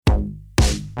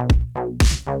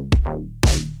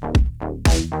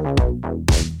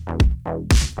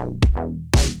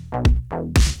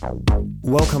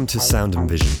Welcome to Sound and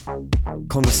Vision,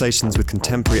 conversations with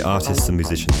contemporary artists and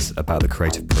musicians about the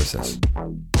creative process.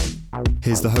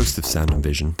 Here's the host of Sound and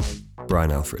Vision,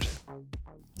 Brian Alfred.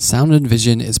 Sound and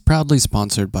Vision is proudly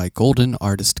sponsored by Golden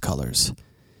Artist Colors.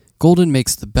 Golden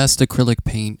makes the best acrylic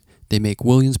paint. They make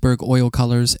Williamsburg oil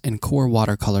colors and core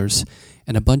watercolors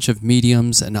and a bunch of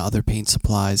mediums and other paint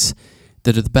supplies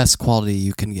that are the best quality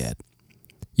you can get.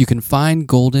 You can find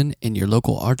Golden in your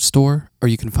local art store, or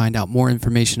you can find out more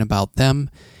information about them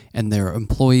and their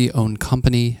employee-owned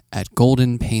company at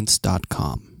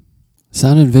goldenpaints.com.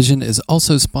 Sound and Vision is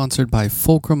also sponsored by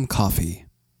Fulcrum Coffee.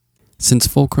 Since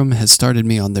Fulcrum has started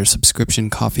me on their subscription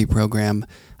coffee program,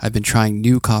 I've been trying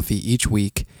new coffee each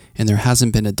week, and there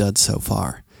hasn't been a dud so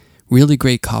far. Really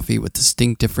great coffee with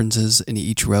distinct differences in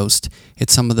each roast.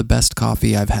 It's some of the best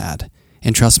coffee I've had.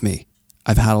 And trust me,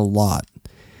 I've had a lot.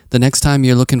 The next time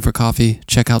you're looking for coffee,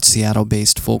 check out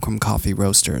Seattle-based Fulcrum Coffee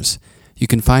Roasters. You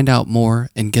can find out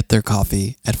more and get their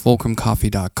coffee at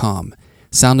fulcrumcoffee.com.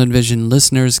 Sound and Vision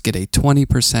listeners get a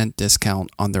 20% discount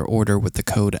on their order with the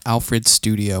code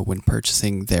ALFREDSTUDIO when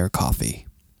purchasing their coffee.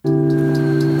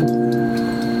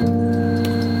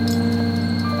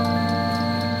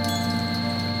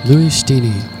 Lui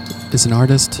Shtini is an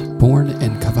artist born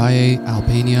in Kavaje,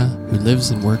 Albania, who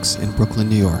lives and works in Brooklyn,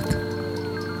 New York.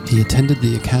 He attended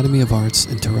the Academy of Arts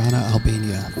in Tirana,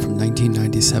 Albania from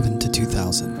 1997 to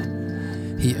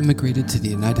 2000. He immigrated to the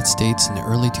United States in the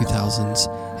early 2000s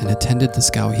and attended the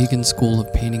Skowhegan School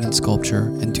of Painting and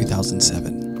Sculpture in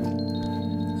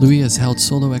 2007. Lui has held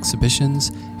solo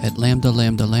exhibitions at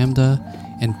Lambdalambdalambda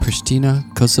in Prishtina,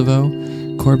 Kosovo,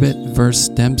 Corbett vs.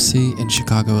 Dempsey in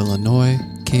Chicago, Illinois,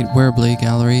 Werble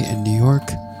Galerie in New York,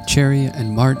 Cherry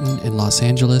and Martin in Los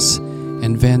Angeles,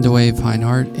 and Weghe Fine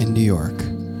Art in New York.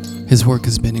 His work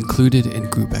has been included in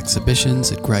group exhibitions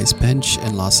at Grice Bench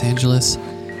in Los Angeles,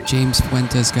 James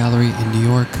Fuentes Gallery in New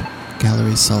York,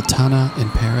 Galerie Sultana in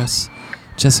Paris,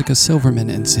 Jessica Silverman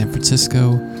in San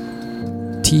Francisco,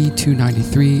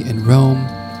 T293 in Rome,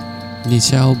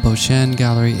 Nicelle Beauchene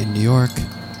Gallery in New York,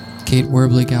 Kate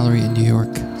Werble Gallery in New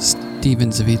York,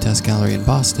 Stephen Zevitas Gallery in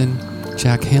Boston,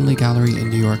 Jack Hanley Gallery in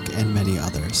New York, and many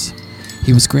others.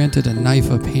 He was granted a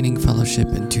NYFA Painting Fellowship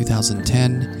in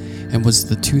 2010 and was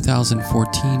the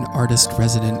 2014 Artist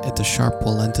Resident at the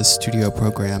Sharpe-Walentas Studio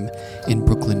Program in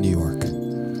Brooklyn, New York.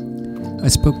 I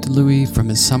spoke to Lui from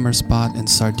his summer spot in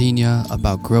Sardinia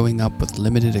about growing up with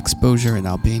limited exposure in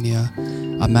Albania,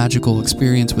 a magical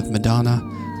experience with Madonna,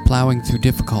 plowing through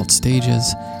difficult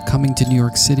stages, coming to New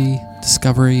York City,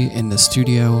 discovery in the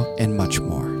studio, and much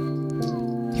more.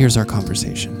 Here's our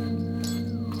conversation.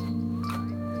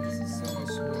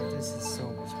 This is so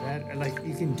much better. Like,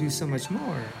 you can do so much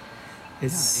more.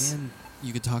 It's and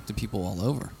you could talk to people all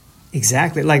over.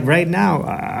 Exactly. Like right now,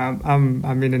 I'm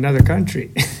in another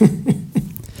country.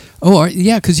 Oh,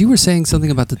 yeah, because you were saying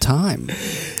something about the time.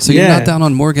 So you're not down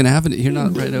on Morgan Avenue. You're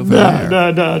not right over there.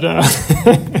 No.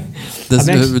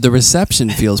 The reception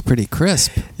feels pretty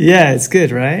crisp. Yeah, it's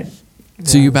good, right?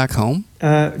 So you back home?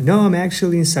 No, I'm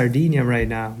actually in Sardinia right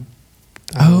now.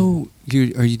 Are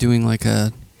you doing like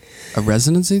a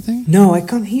residency thing? No, I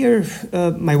come here.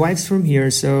 My wife's from here,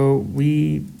 so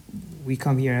we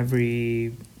come here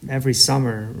every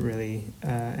summer, really.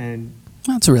 And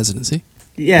well, it's a residency.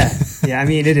 Yeah. I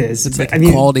mean, it is. It's like a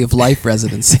quality of life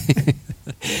residency.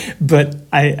 But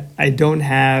I don't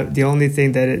have. The only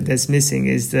thing that's missing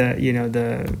is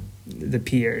the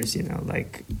peers,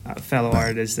 like fellow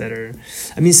artists that are.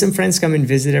 I mean, some friends come and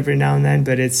visit every now and then,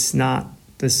 but it's not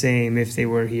the same if they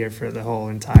were here for the whole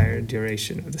entire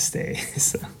duration of the stay.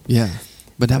 So. Yeah,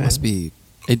 but that must be.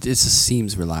 It just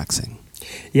seems relaxing.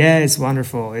 Yeah, it's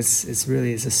wonderful. It's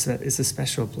really a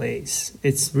special place.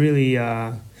 It's really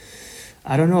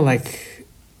I don't know, like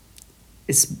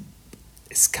it's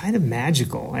kind of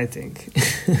magical, I think.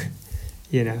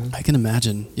 I can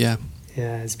imagine. Yeah.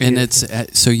 Yeah, it's beautiful. And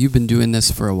it's so you've been doing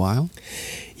this for a while?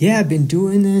 Yeah, I've been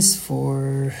doing this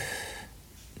for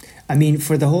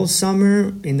the whole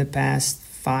summer in the past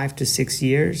 5 to 6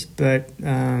 years, but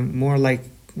more like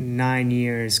 9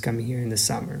 years coming here in the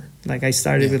summer. Like I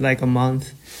started with like a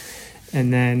month,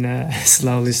 and then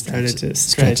slowly started to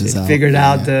stretch it. Figured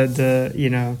out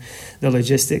the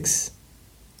logistics,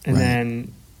 and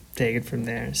then take it from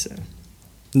there. So.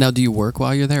 Now, do you work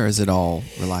while you're there, or is it all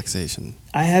relaxation?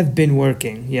 I have been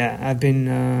working. Yeah, I've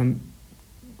been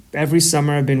every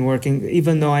summer. I've been working,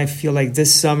 even though I feel like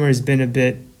this summer has been a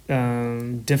bit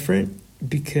different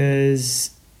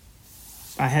because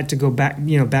I had to go back,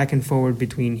 back and forward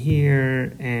between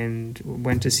here and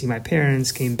went to see my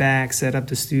parents, came back, set up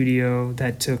the studio.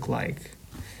 That took like,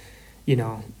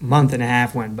 month and a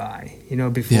half went by,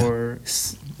 before. Yeah.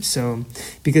 So,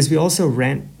 because we also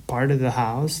rent part of the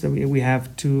house, that we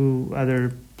have 2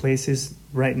 other places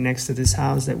right next to this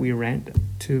house that we rent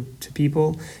to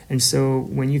people. And so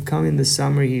when you come in the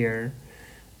summer here,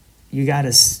 you got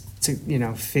to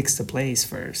fix the place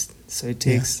first. So it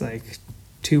takes like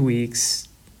 2 weeks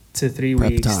to 3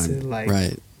 Prep weeks time. to like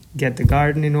right. get the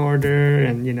garden in order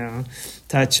and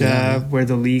touch up where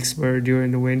the leaks were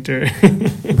during the winter.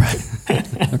 Right.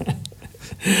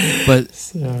 But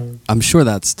so, I'm sure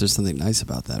there's something nice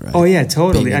about that, right? Oh yeah,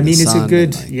 totally. I mean, it's a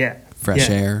good fresh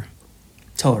air.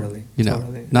 Totally.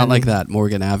 Totally. Not like that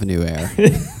Morgan Avenue air.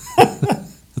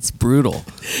 It's brutal.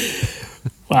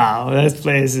 Wow, that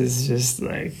place is just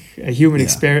like a human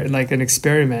experiment, like an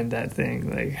experiment, that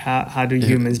thing. Like, how do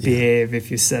humans behave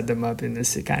if you set them up in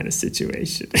this kind of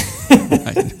situation?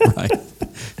 Right.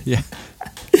 Yeah.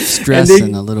 Stress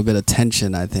and a little bit of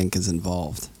tension, I think, is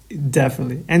involved.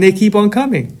 Definitely. And they keep on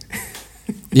coming.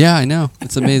 Yeah, I know.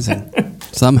 It's amazing.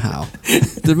 Somehow.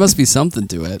 There must be something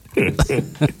to it.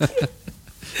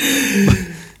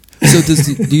 So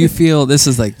do you feel, this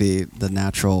is like the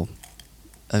natural...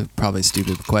 probably a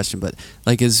stupid question, but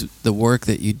like, is the work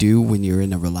that you do when you're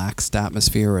in a relaxed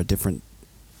atmosphere or a different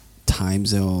time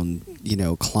zone,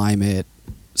 climate,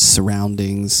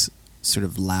 surroundings, sort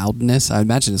of loudness? I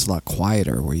imagine it's a lot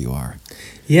quieter where you are.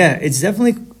 Yeah, it's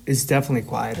definitely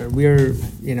quieter. We're,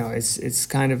 it's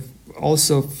kind of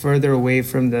also further away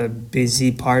from the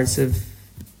busy parts of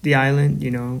the island.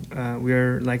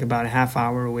 We're like about a half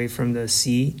hour away from the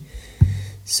sea.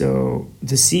 So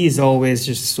the sea is always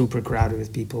just super crowded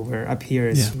with people, where up here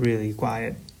it's really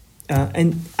quiet.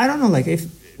 And I don't know, like, if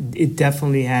it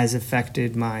definitely has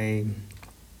affected my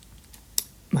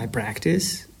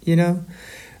practice, Yeah.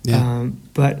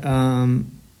 But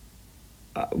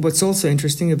what's also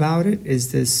interesting about it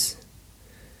is this,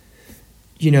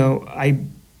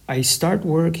 I start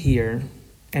work here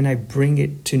and I bring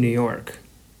it to New York.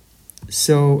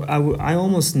 So I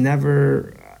almost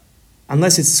never...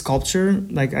 Unless it's sculpture,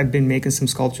 like I've been making some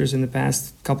sculptures in the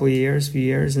past few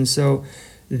years. And so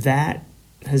that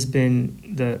has been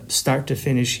the start to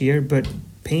finish here. But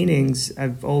paintings,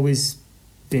 I've always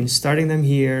been starting them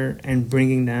here and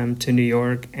bringing them to New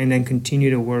York and then continue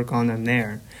to work on them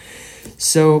there.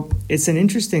 So it's an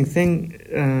interesting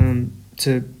thing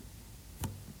to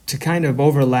kind of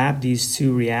overlap these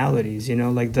two realities,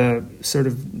 like the sort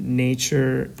of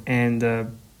nature and the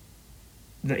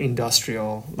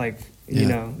industrial, like,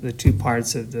 the two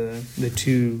parts of the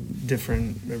two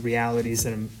different realities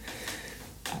that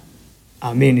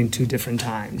I'm in 2 different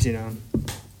times,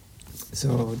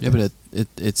 So but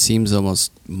it seems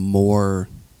almost more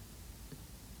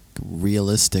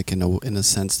realistic in a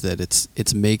sense that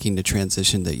it's making the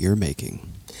transition that you're making.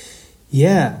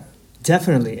 Yeah,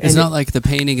 definitely. It's not like the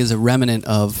painting is a remnant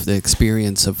of the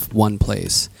experience of one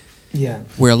place. Yeah.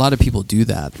 Where a lot of people do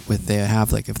that they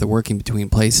have, like, if they're working between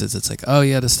places, it's like, oh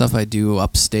yeah, the stuff I do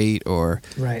upstate or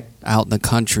out in the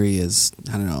country is,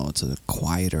 I don't know, it's a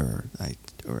quieter,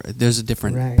 or there's a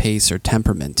different pace or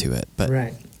temperament to it. But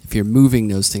if you're moving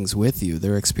those things with you,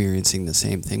 they're experiencing the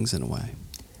same things in a way.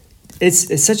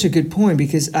 It's such a good point,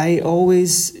 because I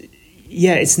always,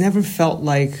 it's never felt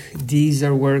like these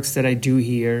are works that I do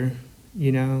here,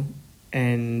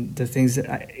 and the things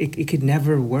that it could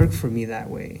never work for me that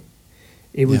way.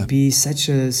 It would be such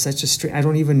a I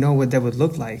don't even know what that would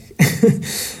look like.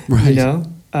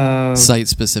 Site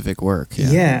specific work.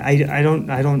 I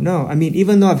don't know. I mean,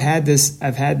 even though I've had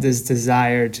this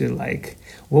desire to, like,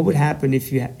 what would happen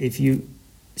if you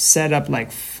set up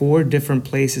like 4 different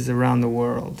places around the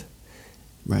world,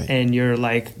 and you're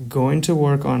like going to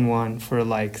work on one for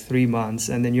like 3 months,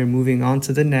 and then you're moving on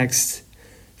to the next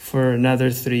for another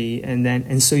 3,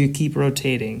 and so you keep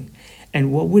rotating,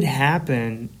 and what would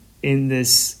happen in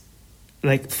this,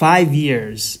 like, 5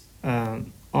 years on,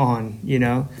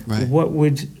 what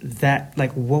would that,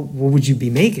 like, what would you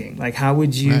be making? Like, how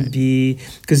would you be,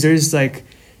 because there's like,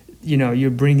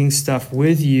 you're bringing stuff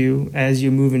with you as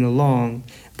you're moving along,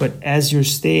 but as you're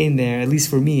staying there, at least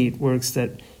for me, it works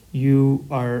that you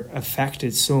are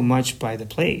affected so much by the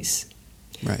place.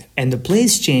 And the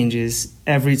place changes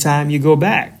every time you go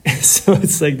back. So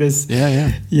it's like this,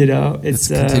 it's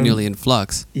continually in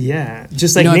flux. Yeah,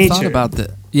 just like nature. I thought about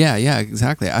that. Yeah,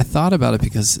 exactly. I thought about it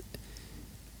because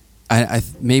I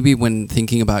maybe when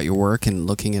thinking about your work and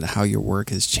looking at how your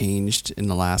work has changed in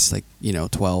the last, like,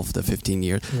 12 to 15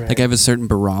 years, like, I have a certain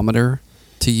barometer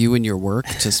to you in your work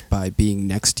just by being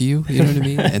next to you, you know what I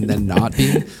mean? And then not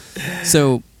being.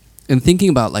 So, in thinking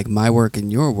about like my work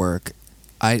and your work,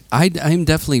 I'm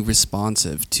definitely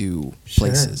responsive to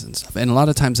places and stuff. And a lot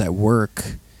of times at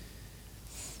work,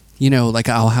 you know, like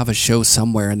I'll have a show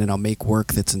somewhere and then I'll make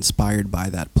work that's inspired by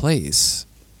that place.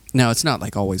 Now, it's not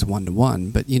like always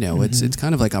one-to-one, but, you know, it's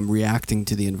kind of like I'm reacting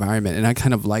to the environment. And I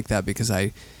kind of like that because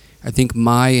I think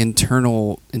my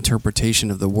internal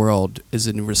interpretation of the world is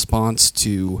in response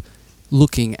to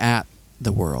looking at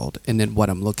the world and then what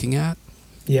I'm looking at.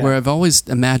 Yeah. Where I've always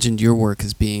imagined your work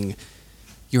as being,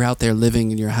 you're out there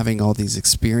living and you're having all these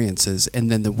experiences,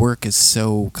 and then the work is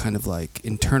so kind of like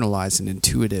internalized and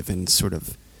intuitive and sort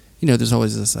of, you know, there's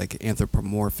always this like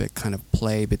anthropomorphic kind of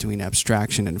play between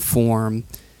abstraction and form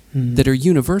that are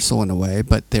universal in a way,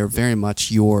 but they're very much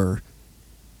your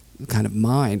kind of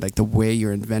mind, like the way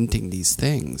you're inventing these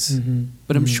things.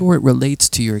 But I'm sure it relates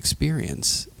to your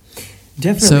experience.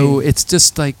 Definitely. So it's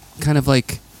just like kind of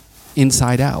like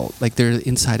inside out, like they're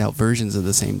inside out versions of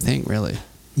the same thing, really.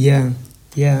 Yeah.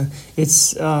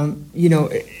 It's you know,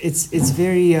 it's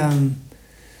very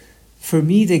for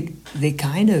me they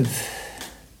kind of,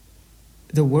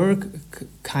 the work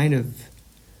kind of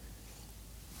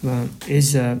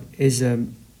is a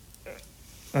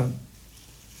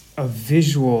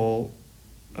visual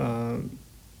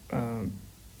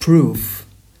proof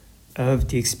of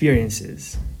the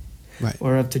experiences, right,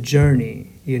 or of the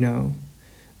journey, you know.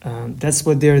 That's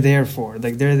what they're there for.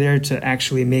 Like they're there to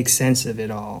actually make sense of it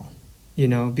all, you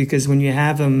know. Because when you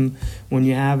have them,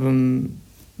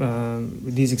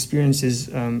 these experiences,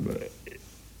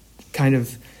 kind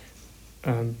of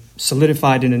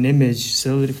solidified in an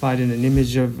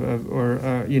image of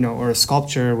or you know, or a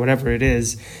sculpture or whatever it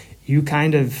is, you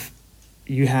have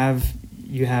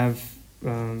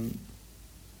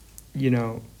you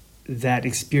know, that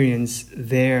experience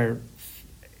there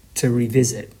to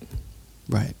revisit.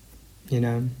 Right. You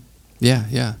know?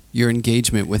 Yeah. Your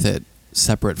engagement with it,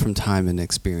 separate from time and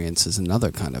experience, is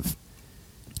another kind of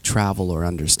travel or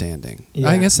understanding. Yeah.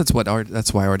 I guess that's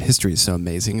why art history is so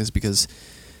amazing, is because,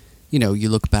 you know, you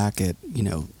look back at, you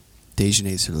know,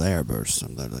 Déjeuner sur l'herbe or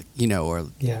something, like, you know, or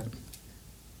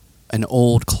an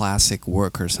old classic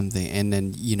work or something, and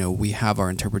then, you know, we have our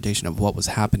interpretation of what was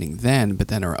happening then, but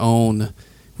then our own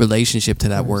relationship to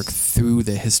that work through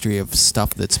the history of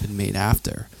stuff that's been made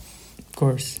after. Of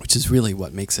course. Which is really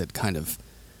what makes it kind of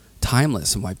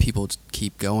timeless and why people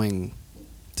keep going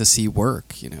to see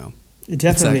work, you know.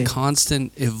 Definitely. It's that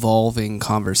constant evolving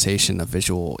conversation of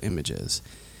visual images.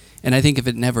 And I think if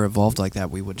it never evolved like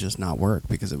that, we would just not work,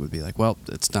 because it would be like, well,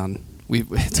 it's done.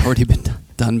 It's already been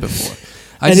done before.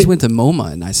 I just went to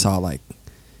MoMA and I saw, like,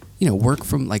 you know, work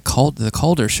from like the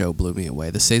Calder show blew me away.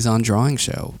 The Cezanne drawing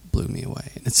show blew me away.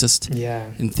 And it's just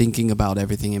in thinking about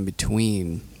everything in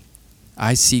between,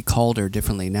 I see Calder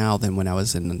differently now than when I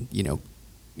was in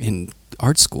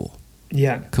art school.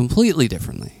 Yeah. Completely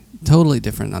differently. Totally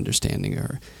different understanding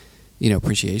or, you know,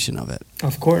 appreciation of it.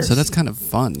 Of course. So that's kind of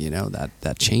fun, you know,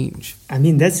 that change. I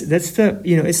mean, that's the,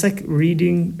 you know, it's like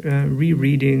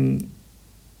rereading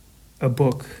a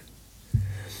book.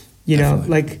 You know,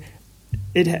 like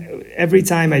every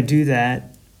time I do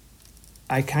that,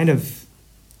 I kind of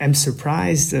am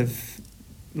surprised of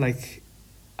like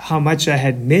how much I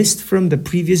had missed from the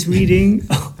previous reading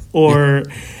or,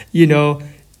 you know,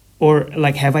 or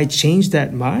like, have I changed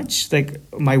that much? Like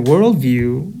my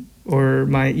worldview or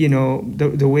my, you know,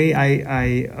 the way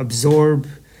I absorb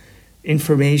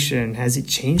information, has it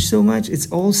changed so much? It's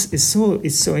so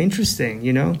interesting,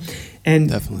 you know? And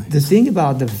definitely. The thing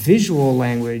about the visual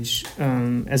language,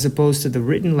 as opposed to the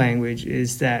written language,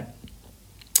 is that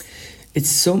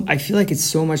I feel like it's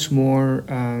so much more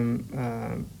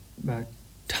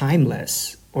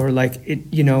timeless, or like it,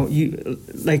 you know,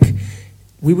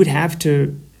 we would have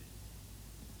to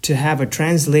have a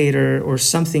translator or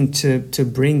something to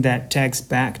bring that text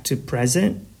back to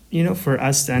present, you know, for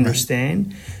us to understand.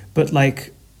 Right. But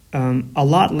like a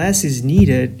lot less is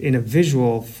needed in a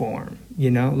visual form, you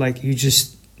know, like you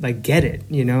just like get it,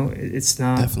 you know. It's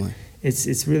not definitely.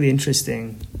 It's really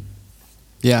interesting.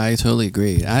 Yeah, I totally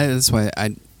agree. That's why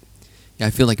I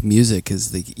feel like music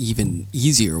is the even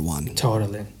easier one.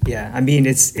 Totally. Yeah. I mean,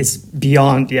 it's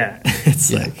beyond. Yeah.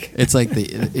 It's like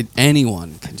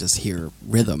anyone can just hear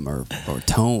rhythm or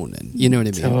tone, and you know what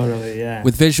I mean. Totally. Yeah.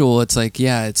 With visual, it's like you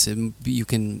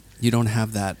don't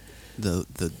have that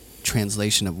the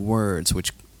translation of words,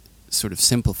 which sort of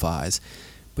simplifies,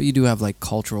 but you do have like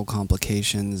cultural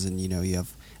complications, and you know you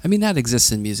have. I mean, that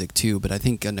exists in music too, but I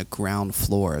think on the ground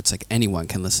floor, it's like anyone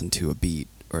can listen to a beat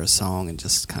or a song and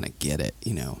just kind of get it,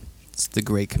 you know. It's the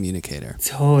great communicator.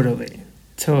 Totally.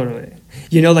 Totally.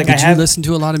 You know, like Did you listen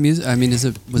to a lot of music? I mean, was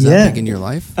that big in your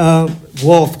life?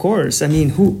 Well, of course. I mean,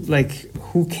 who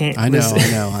can't listen?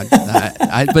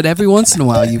 I know. But every once in a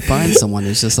while, you find someone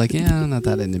who's just like, yeah, I'm not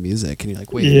that into music. And you're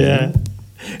like, wait, yeah.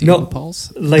 Do you have a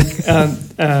pulse? Like,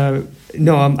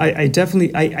 no, I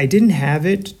definitely, I didn't have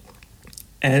it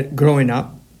growing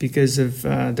up because of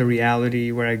the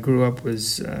reality where I grew up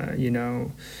was,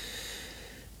 it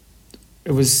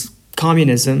was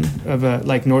communism of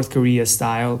like North Korea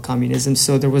style communism.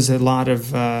 So there was a lot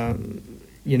of,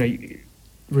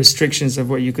 restrictions of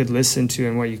what you could listen to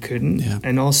and what you couldn't. Yeah.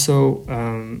 And also,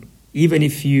 even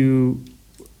if you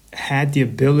had the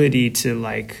ability to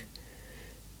like,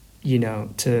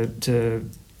 to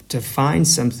find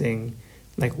something,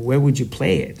 like where would you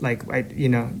play it? Like,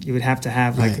 you would have to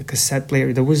have like a cassette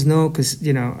player. There was no, because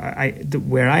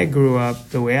where I grew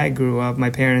up, the way I grew up, my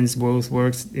parents both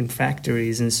worked in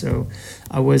factories, and so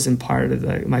I wasn't part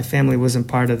of my family wasn't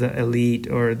part of the elite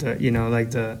or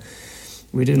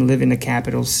we didn't live in the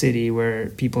capital city where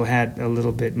people had a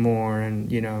little bit more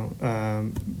and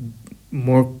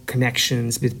more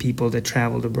connections with people that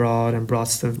traveled abroad and brought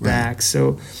stuff back.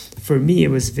 So for me, it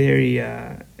was very.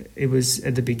 It was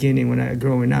at the beginning when I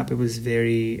growing up, it was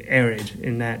very arid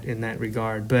in that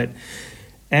regard. But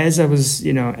as I was,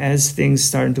 as things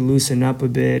started to loosen up a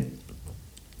bit,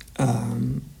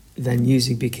 then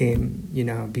music became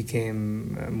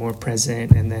more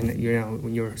present. And then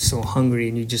when you're so hungry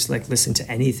and you just like listen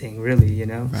to anything really,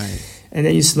 Right. And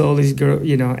then you slowly grow,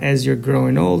 as you're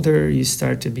growing older, you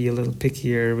start to be a little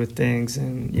pickier with things,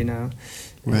 and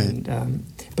Right. And,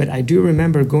 but I do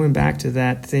remember going back to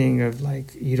that thing of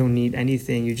like, you don't need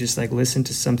anything. You just like listen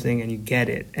to something and you get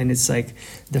it. And it's like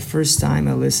the first time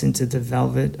I listened to the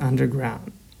Velvet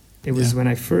Underground, it was when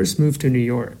I first moved to New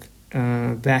York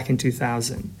back in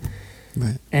 2000.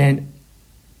 Right. And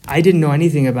I didn't know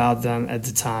anything about them at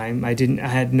the time. I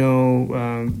had no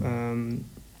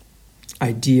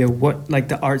idea what, like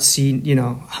the art scene,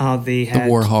 how they had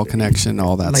the Warhol connection,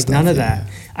 all that like stuff. None of that.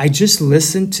 I just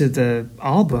listened to the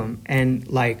album and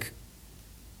like,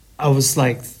 I was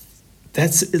like,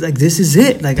 that's like, this is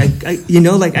it. Like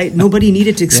nobody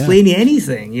needed to explain me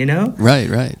anything,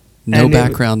 Right. No and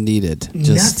background needed.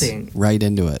 Just nothing. Right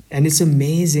into it. And it's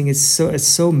amazing. It's so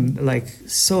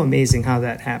amazing how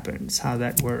that happens, how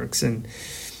that works. And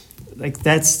like,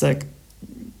 that's like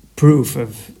proof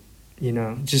of,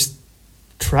 just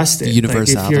trust it. The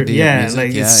universality of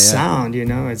music. It's sound,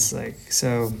 it's like,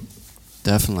 so.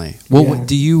 Definitely. Well,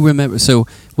 do you remember, so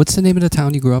what's the name of the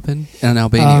town you grew up in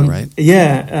Albania, right?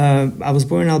 Yeah, I was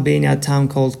born in Albania, a town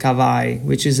called Kavaje,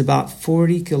 which is about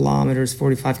 45 kilometers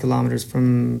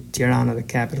from Tirana, the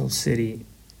capital city.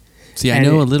 See, I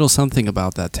know a little something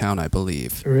about that town, I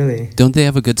believe. Really? Don't they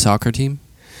have a good soccer team?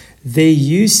 They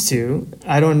used to.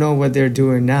 I don't know what they're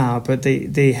doing now, but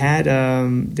they had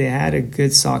a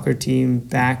good soccer team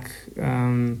back.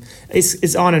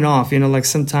 It's on and off, like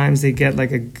sometimes they get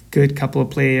like a good couple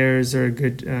of players or a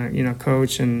good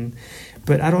coach,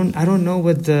 but I don't know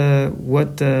what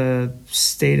the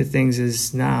state of things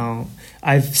is now.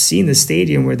 I've seen the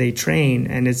stadium where they train,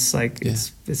 and it's like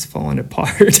it's falling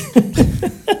apart.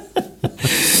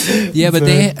 Yeah, but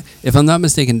if I'm not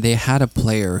mistaken, they had a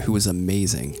player who was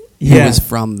amazing. He was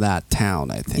from that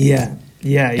town, I think.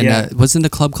 Yeah. And wasn't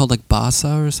the club called like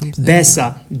Basa or something?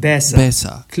 Besa.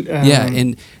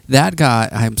 And that guy,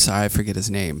 I'm sorry, I forget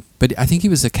his name, but I think he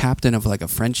was the captain of like a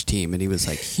French team, and he was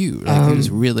like huge. Like he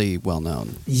was really well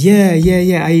known.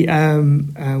 Yeah.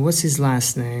 What's his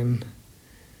last name?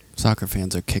 Soccer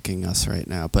fans are kicking us right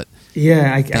now, but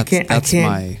I can't. That's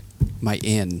my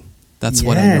in. That's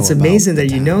what I know. Yeah, it's amazing that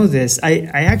you know this. I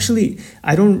actually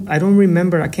don't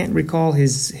remember. I can't recall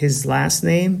his last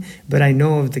name, but I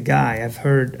know of the guy. I've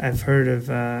heard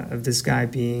of this guy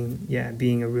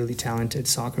being a really talented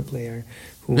soccer player.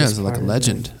 Who was like a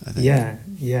legend. I think.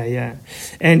 Yeah.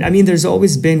 And I mean, there's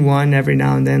always been one every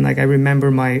now and then. Like I remember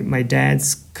my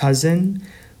dad's cousin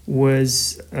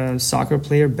was a soccer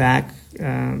player back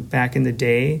in the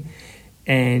day,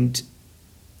 and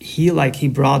he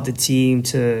brought the team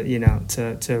to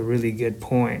a really good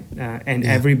point, and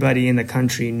everybody in the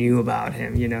country knew about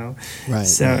him, Right.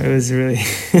 So it was really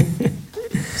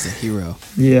he's a hero.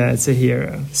 Yeah, it's a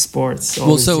hero. Sports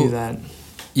always do that.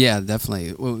 Yeah,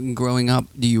 definitely. Well, growing up,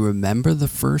 do you remember the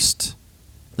first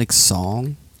like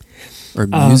song or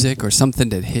music or something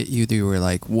that hit you that you were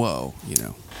like, whoa,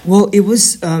 Well, it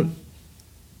was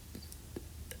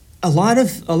a lot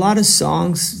of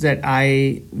songs that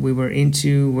we were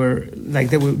into were like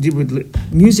that.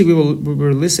 Music we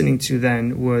were listening to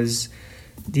then was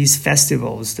these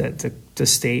festivals that the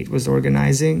state was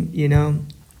organizing,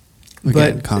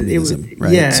 Again, but communism,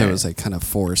 right? Yeah. So it was like kind of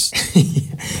forced.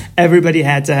 Everybody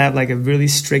had to have like a really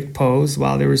strict pose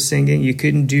while they were singing. You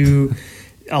couldn't do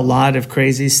a lot of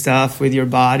crazy stuff with your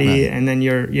body, Right. and then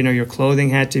your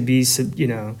clothing had to be,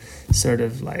 sort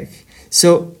of like,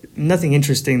 so nothing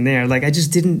interesting there. Like I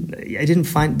didn't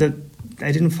find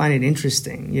it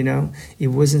interesting. It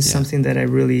wasn't something that I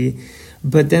really.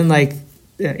 But then like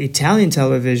Italian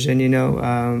television,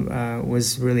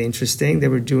 was really interesting. They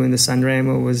were doing the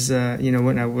Sanremo was,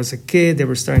 when I was a kid, they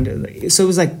were starting to. So it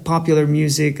was like popular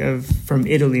music from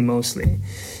Italy mostly.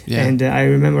 Yeah. And I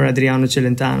remember Adriano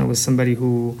Celentano was somebody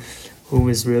who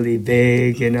was really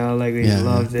big, like we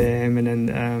loved him. And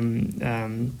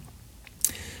then,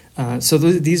 so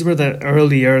these were the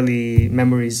early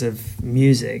memories of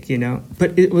music,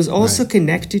 But it was also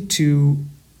connected to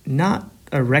not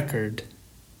a record.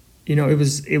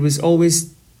 It was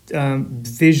always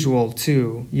visual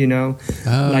too,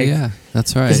 Oh, yeah,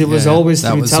 that's right. Because it was always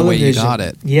that through was television. The way you got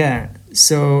it. Yeah.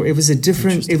 So it was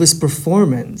it was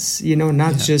performance,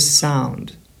 not just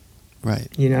sound. Right.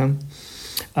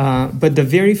 But the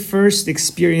very first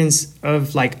experience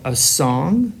of like a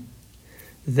song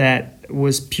that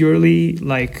was purely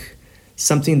like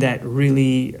something that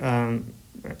really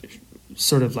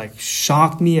sort of like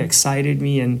shocked me, excited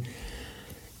me, and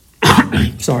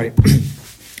sorry,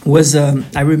 was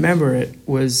I remember it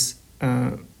was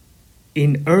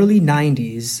in early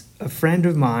 90s, a friend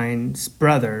of mine's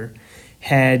brother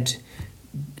had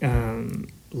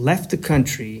left the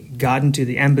country, got into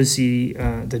the embassy,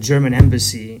 the German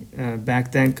embassy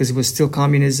back then, because it was still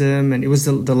communism, and it was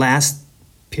the last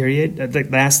period, the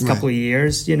last couple of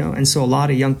years, and so a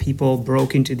lot of young people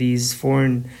broke into these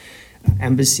foreign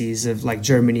embassies of like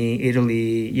Germany,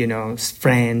 Italy,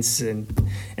 France, and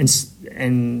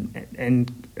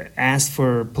asked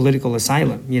for political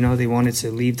asylum. They wanted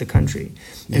to leave the country.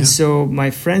 Yeah. And so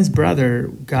my friend's brother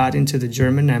got into the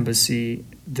German embassy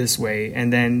this way,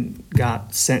 and then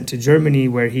got sent to Germany,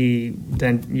 where he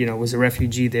then, was a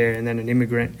refugee there and then an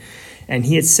immigrant. And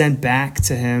he had sent back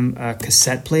to him a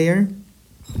cassette player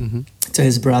to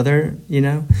his brother,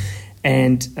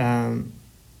 and,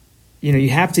 you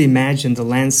have to imagine the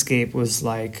landscape was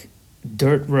like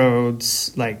dirt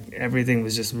roads, like everything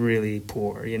was just really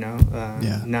poor,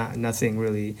 nothing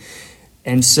really.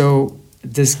 And so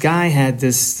this guy had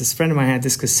this friend of mine had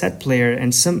this cassette player,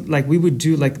 and we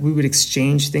would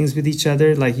exchange things with each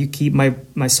other. Like, you keep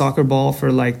my soccer ball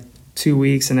for like 2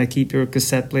 weeks, and I keep your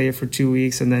cassette player for 2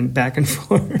 weeks, and then back and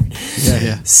forth.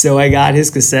 Yeah. So I got his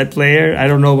cassette player. I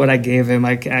don't know what I gave him.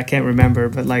 I can't remember,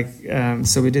 but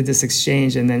so we did this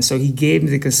exchange, and then so he gave me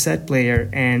the cassette player,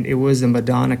 and it was a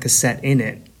Madonna cassette in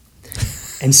it.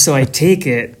 And so I take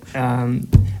it, and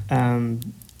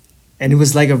it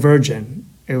was like a Virgin.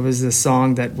 It was a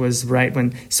song that was right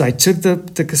when. So I took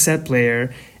the cassette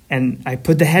player, and I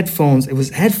put the headphones. It was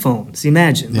headphones.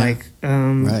 Imagine,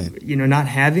 not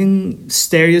having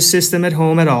stereo system at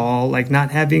home at all, like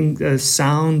not having a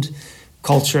sound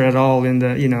culture at all in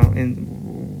the in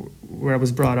where I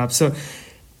was brought up. So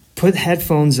put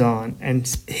headphones on and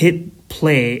hit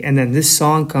play, and then this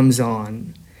song comes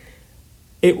on.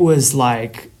 It was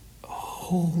like,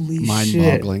 holy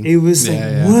mind-boggling. Shit! It was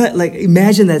what? Like,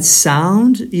 imagine that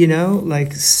sound.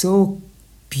 Like so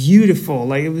beautiful,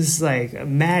 like it was like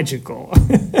magical.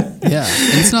 Yeah,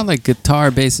 and it's not like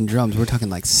guitar, bass, and drums. We're talking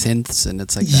like synths, and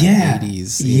it's like that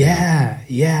 80s.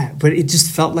 Yeah. But it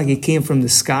just felt like it came from the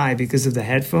sky because of the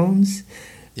headphones,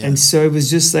 and so it was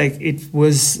just like it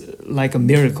was like a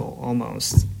miracle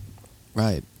almost.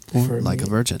 Right, or like a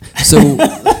virgin. So,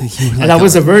 and I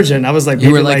was a virgin. I was like,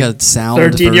 you were like a sound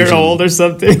 13-year-old or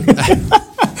something.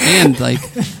 And like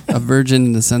a virgin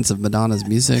in the sense of Madonna's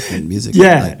music and music.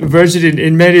 Yeah, virgin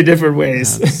in many different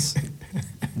ways.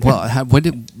 Well,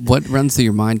 what runs through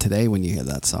your mind today when you hear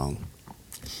that song?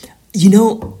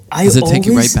 Does it take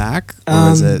you right back,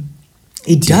 or is it?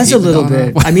 It does a little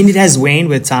bit. I mean, it has waned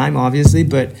with time, obviously,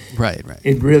 but right.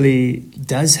 It really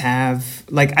does have.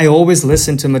 Like, I always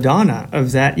listen to Madonna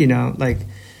of that,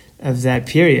 of that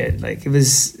period. Like, it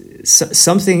was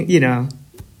something,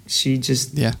 she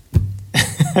just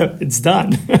it's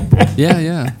done.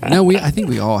 Yeah. No, I think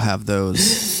we all have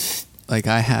those. Like,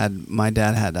 my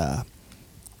dad had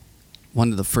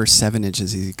one of the first 7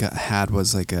 inches he had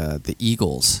was like the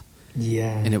Eagles.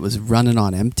 Yeah. And it was Running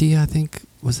on Empty, I think.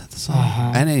 Was that the song?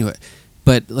 Uh-huh. And anyway,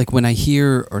 but like when I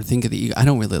hear or think of the Eagles, I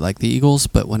don't really like the Eagles,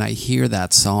 but when I hear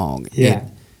that song,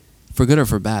 for good or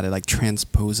for bad, it like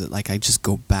transposes it. Like, I just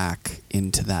go back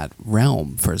into that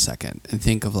realm for a second and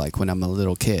think of like when I'm a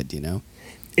little kid,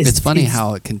 It's funny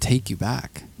how it can take you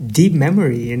back. Deep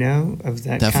memory, of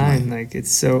that Definitely. kind. Like,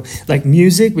 it's so, like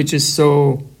music, which is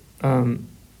so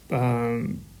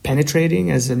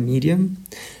penetrating as a medium.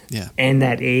 Yeah. And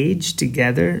that age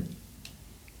together,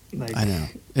 like I know.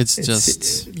 It's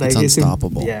like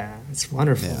unstoppable. It's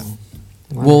wonderful. Yeah.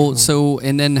 Wonderful. Well, so,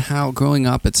 and then how, growing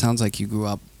up, it sounds like you grew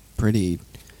up pretty,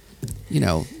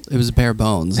 it was bare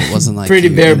bones. It wasn't like pretty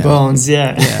bare bones,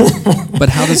 yeah. But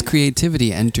how does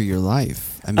creativity enter your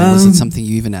life? I mean, was it something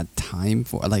you even had time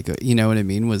for? Like, you know what I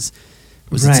mean? Was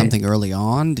it something early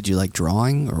on? Did you like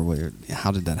drawing, or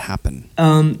how did that happen?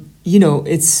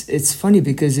 It's funny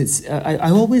because I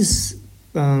always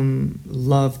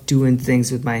loved doing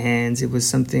things with my hands. It was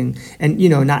something, and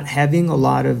not having a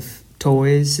lot of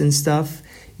toys and stuff,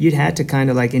 you'd had to kind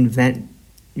of like invent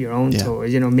your own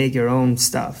toys, make your own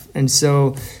stuff. And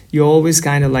so you always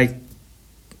kind of like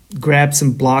grab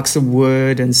some blocks of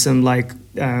wood and some like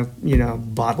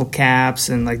bottle caps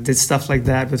and like did stuff like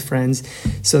that with friends.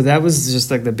 So that was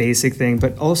just like the basic thing.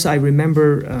 But also I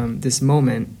remember this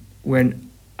moment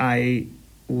when I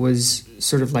was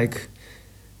sort of like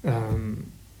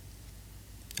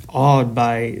awed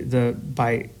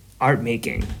by art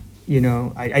making.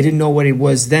 I didn't know what it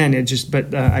was then.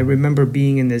 But I remember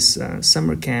being in this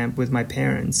summer camp with my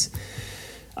parents.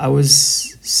 I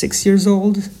was 6 years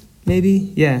old,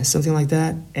 maybe, something like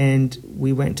that. And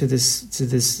we went to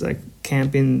this like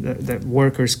camp in the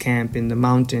workers' camp in the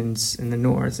mountains in the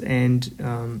north.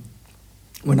 And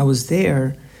when I was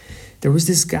there was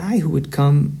this guy who would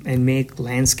come and make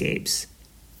landscapes,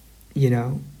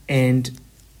 and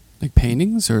like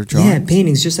paintings or drawings? Yeah,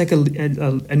 paintings, just like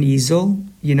an easel,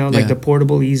 like the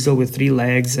portable easel with 3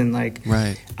 legs, and like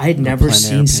I had never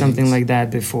seen something like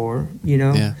that before,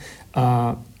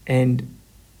 and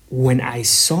when I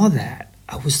saw that,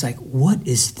 I was like, what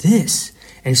is this?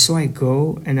 And so I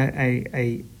go and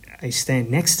I stand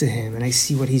next to him and I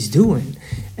see what he's doing,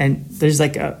 and there's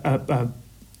like a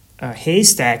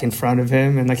haystack in front of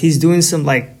him, and like he's doing some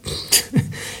like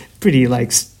pretty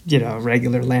like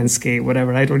regular landscape,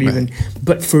 whatever. I don't even.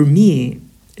 But for me,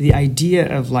 the idea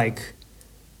of like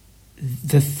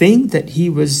the thing that he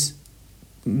was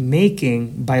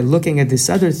making by looking at this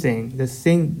other thing,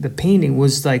 the painting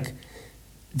was like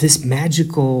this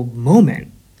magical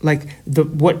moment. Like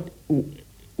what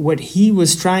he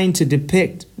was trying to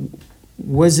depict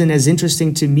wasn't as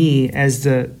interesting to me as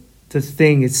the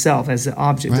thing itself, as the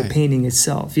object, the painting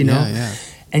itself,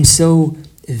 And so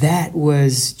that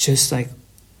was just like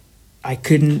I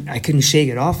couldn't shake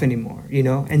it off anymore,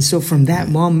 And so from that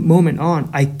moment on,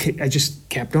 I just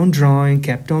kept on drawing,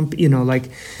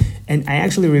 and I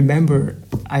actually remember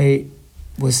I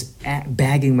was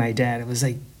begging my dad. I was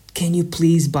like, "Can you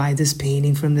please buy this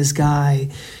painting from this guy?"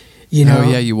 Oh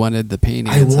yeah, you wanted the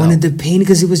painting. I wanted the painting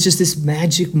because it was just this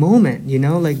magic moment,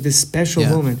 like this special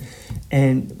moment.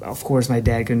 And of course, my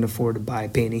dad couldn't afford to buy a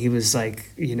painting. He was like,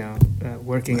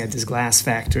 working at this glass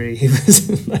factory. He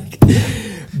was like,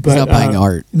 but he's not buying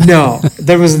art. No,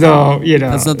 there was no,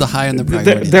 That's not the high on the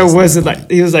priority. There wasn't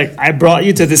like, he was like, I brought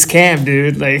you to this camp,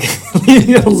 dude. Like, leave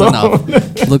me alone.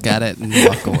 Look at it and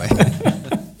walk away.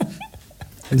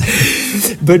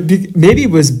 But maybe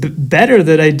it was better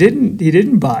that he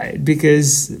didn't buy it,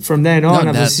 because from then on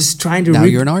I was just trying to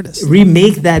you're an artist.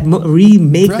 remake that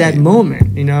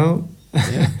moment,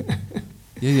 Yeah,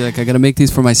 you're like, I got to make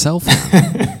these for myself now.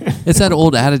 It's that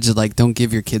old adage of like, don't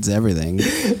give your kids everything,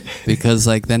 because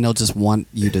like then they'll just want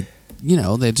you to,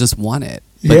 they just want it.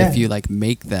 But if you like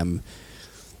make them,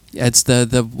 it's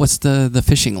what's the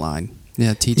fishing line?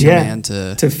 Yeah, teach a man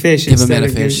to fish. Give a man a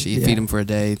fish. You feed him for a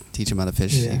day. Teach him how to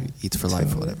fish. He eats for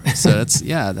life, or whatever. So that's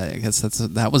I guess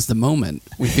that was the moment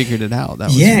we figured it out. That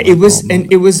was it was,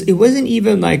 and it wasn't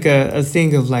even like a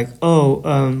thing of like,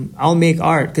 I'll make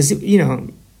art, because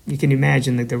you can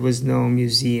imagine like there was no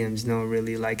museums, no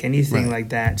really like anything like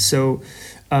that. So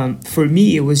for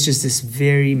me, it was just this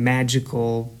very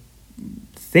magical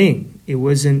thing. It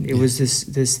wasn't. It was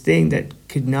this thing that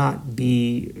could not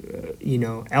be,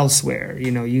 elsewhere.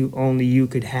 You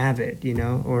could have it.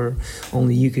 Or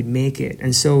only you could make it.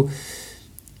 And so,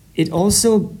 it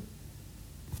also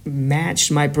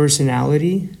matched my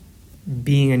personality,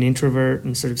 being an introvert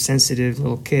and sort of sensitive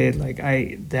little kid. Like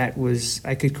I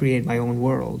could create my own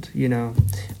world.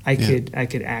 I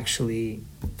could actually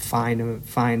find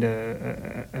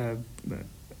a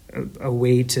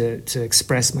way to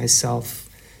express myself.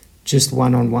 Just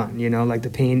one-on-one, like the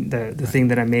thing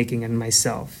that I'm making in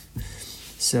myself.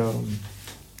 So,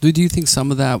 do you think some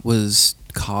of that was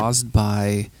caused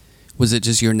by, was it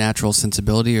just your natural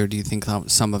sensibility, or do you think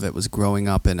some of it was growing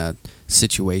up in a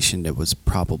situation that was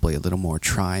probably a little more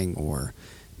trying, or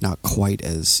not quite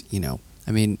as,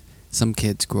 I mean, some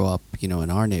kids grow up, in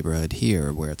our neighborhood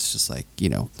here where it's just like,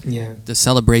 Yeah. the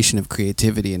celebration of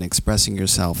creativity and expressing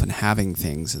yourself and having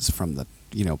things is from the,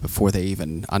 before they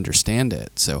even understand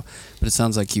it. So, but it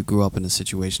sounds like you grew up in a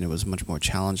situation that was much more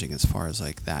challenging as far as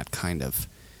like that kind of,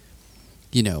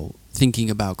 thinking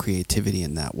about creativity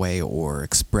in that way, or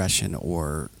expression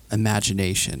or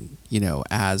imagination,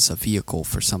 as a vehicle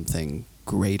for something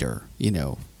greater,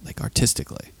 like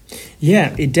artistically.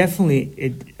 Yeah, it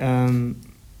definitely,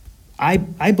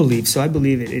 I believe so. I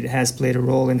believe it has played a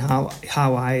role in how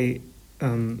I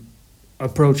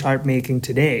approach art making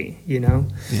today,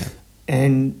 Yeah.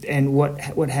 And what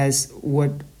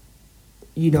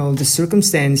the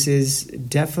circumstances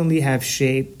definitely have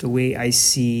shaped the way I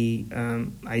see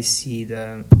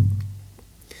the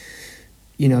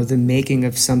the making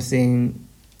of something,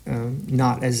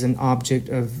 not as an object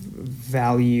of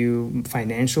value,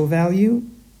 financial value,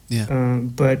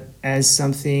 but as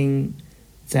something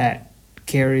that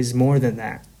carries more than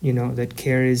that, that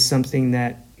carries something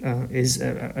that is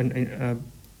an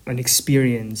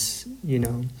experience,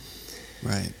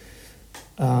 Right.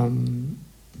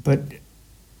 But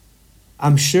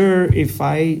I'm sure if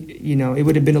it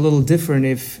would have been a little different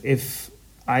if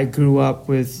I grew up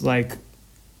with like,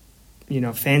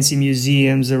 fancy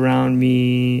museums around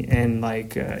me, and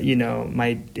like,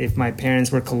 if my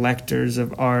parents were collectors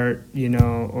of art,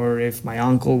 or if my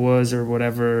uncle was, or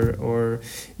whatever, or,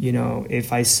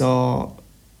 if I saw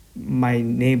my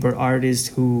neighbor artist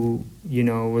who,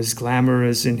 was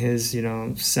glamorous in his,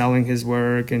 selling his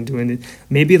work and doing it,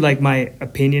 maybe like my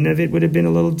opinion of it would have been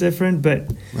a little different,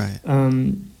 but Right.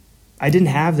 I didn't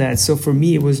have that. So for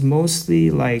me, it was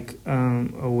mostly like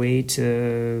a way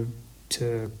to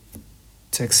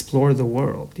explore the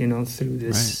world, through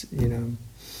this, through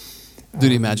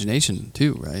the imagination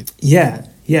too, right? Yeah,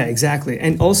 exactly.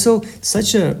 And also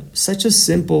such a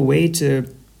simple way to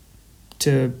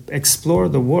explore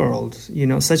the world,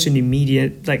 such an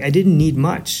immediate, like I didn't need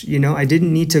much, I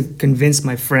didn't need to convince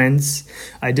my friends.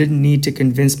 I didn't need to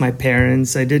convince my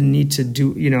parents. I didn't need to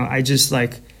do, I just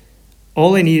like,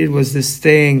 all I needed was this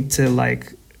thing to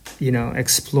like,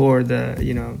 explore the,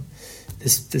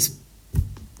 this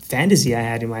fantasy I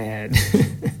had in my head.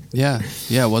 Yeah.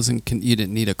 It wasn't, you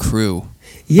didn't need a crew.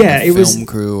 Yeah, like a film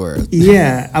crew or.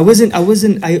 Yeah, I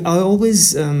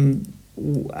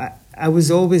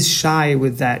was always shy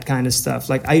with that kind of stuff.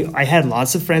 Like I had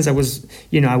lots of friends. I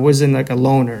wasn't like a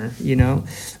loner,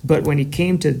 but when it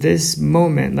came to this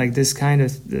moment, like this kind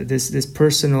of, this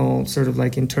personal sort of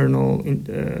like internal,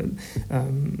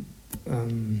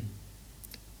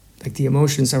 like the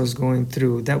emotions I was going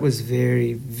through, that was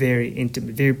very, very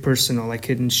intimate, very personal. I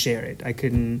couldn't share it. I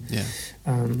couldn't,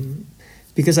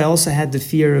 because I also had the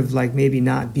fear of like maybe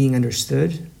not being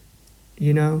understood,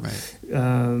 Right.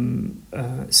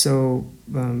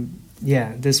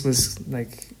 This was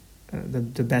like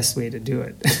the best way to do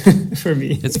it for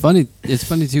me. It's funny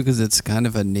too, because it's kind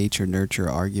of a nature-nurture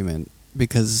argument,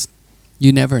 because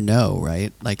you never know,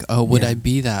 right? Like, would I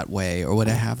be that way, or would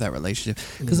I have that relationship?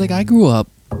 Because like I grew up,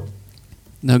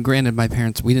 now granted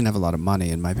we didn't have a lot of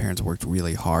money, and my parents worked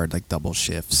really hard, like double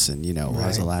shifts, and I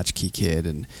was a latchkey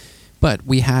kid, but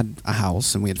we had a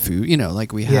house and we had food,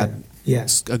 like we had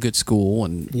a good school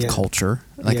and culture.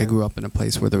 Like I grew up in a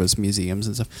place where there was museums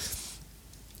and stuff.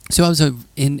 So I was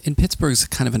in Pittsburgh's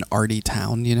kind of an arty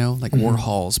town, like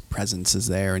Warhol's presence is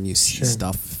there, and you see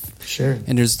stuff. Sure.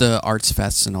 And there's the arts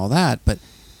fests and all that, but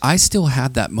I still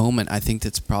had that moment. I think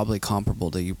that's probably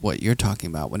comparable to what you're talking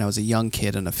about. When I was a young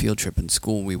kid on a field trip in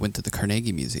school, and we went to the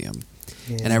Carnegie Museum,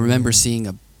 and I remember seeing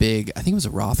a big, I think it was a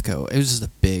Rothko. It was just a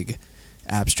big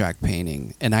abstract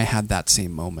painting, and I had that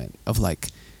same moment of like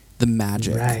the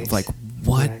magic of like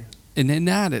what, and in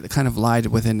that it kind of lied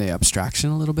within the abstraction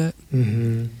a little bit. But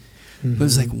it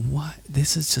was like, what?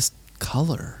 This is just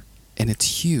color, and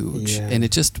it's huge, and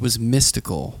it just was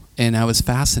mystical, and I was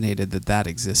fascinated that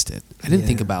existed. I didn't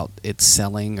think about it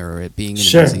selling or it being in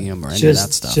a museum or any of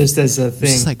that stuff. Just as a thing.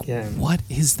 It's just like, what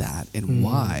is that, and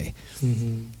why?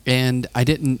 And I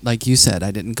didn't, like you said,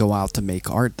 I didn't go out to make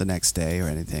art the next day or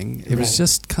anything. It was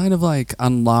just kind of like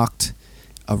unlocked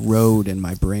a road in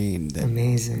my brain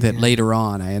that later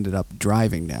on I ended up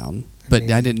driving down, but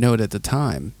I didn't know it at the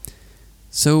time.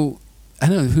 So I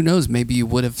don't know, who knows, maybe you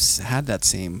would have had that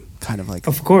same kind of like,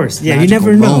 of course, you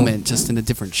never know, moment, just in a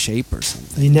different shape or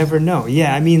something. You never know.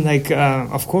 I mean, like,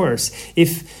 of course,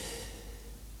 if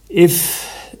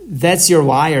that's your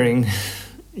wiring,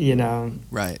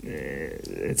 right,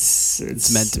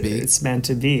 it's meant to be. It's meant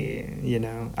to be.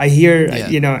 I hear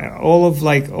all of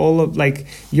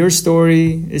your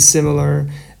story is similar,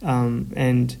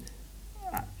 and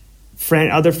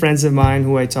other friends of mine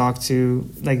who I talk to,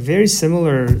 like very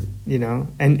similar, you know,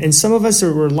 and some of us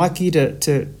were lucky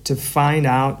to find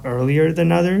out earlier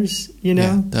than others, you know.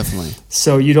 Yeah, definitely.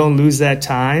 So you don't lose that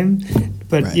time,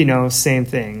 but Right. you know, same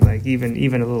thing. Like even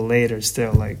a little later,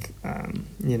 still, like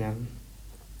you know.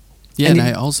 Yeah, and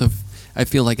I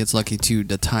feel like it's lucky too.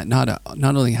 The time, not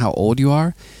only how old you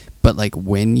are, but like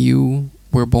when you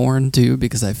were born too,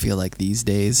 because I feel like these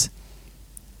days,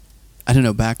 I don't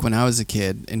know, back when I was a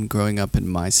kid and growing up in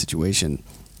my situation,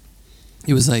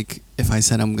 it was like if I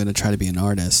said I'm going to try to be an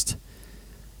artist,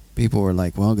 people were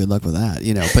like, well, good luck with that,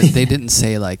 you know, but they didn't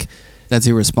say like, that's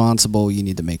irresponsible, you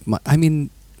need to make money. I mean,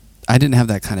 I didn't have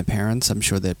that kind of parents. I'm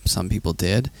sure that some people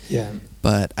did. Yeah.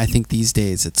 But I think these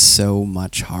days it's so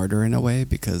much harder in a way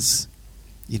because,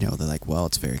 you know, they're like, well,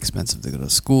 it's very expensive to go to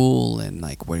school and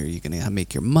like, where are you going to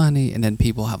make your money? And then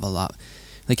people have a lot,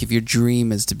 like if your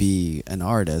dream is to be an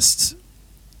artist,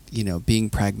 you know, being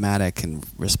pragmatic and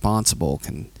responsible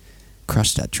can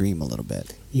crush that dream a little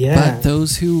bit. Yeah. But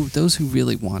those who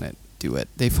really want it, do it.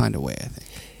 They find a way, I think.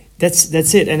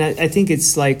 That's it. And I think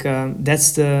it's like,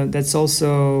 that's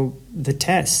also the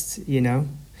test, you know?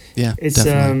 Yeah, it's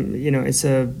definitely. you know,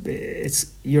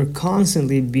 it's you're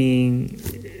constantly being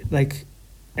like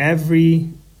every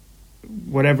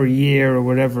whatever year or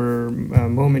whatever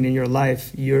moment in your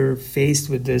life you're faced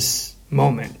with this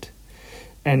moment,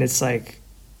 and it's like,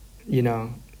 you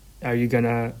know, are you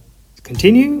gonna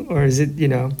continue or is it, you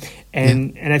know,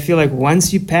 and I feel like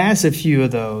once you pass a few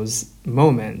of those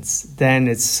moments, then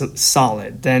it's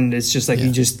solid. Then it's just like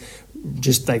you just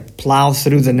like plow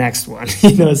through the next one.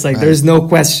 You know, it's like there's no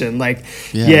question. Like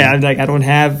I'm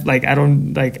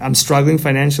like I'm struggling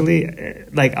financially,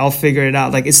 like I'll figure it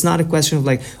out. Like it's not a question of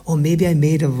like, oh, maybe I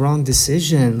made a wrong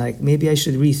decision, like maybe I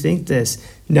should rethink this.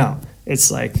 No, it's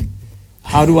like,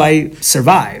 how do I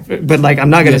survive? But like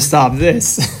I'm not gonna stop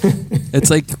this.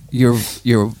 It's like you're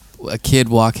a kid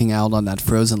walking out on that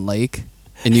frozen lake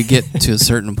and you get to a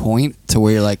certain point to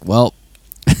where you're like, well,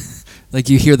 like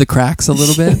you hear the cracks a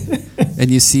little bit and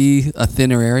you see a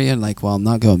thinner area and like, well, I'm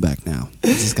not going back now.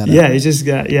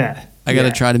 I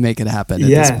gotta try to make it happen at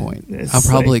this point. I'll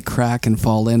probably like, crack and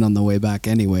fall in on the way back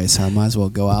anyway, so I might as well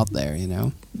go out there, you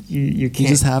know? You can't. You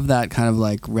just have that kind of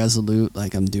like resolute,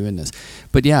 like I'm doing this.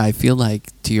 But yeah, I feel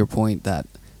like to your point that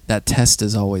test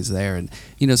is always there. And,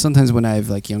 you know, sometimes when I have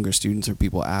like younger students or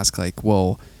people ask like,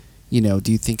 well, you know,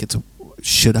 do you think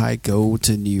should I go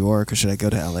to New York or should I go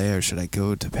to LA or should I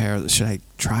go to Paris? Should I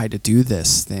try to do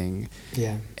this thing?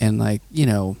 Yeah. And like, you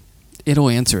know, it'll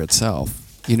answer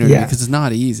itself, you know, because it's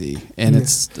not easy and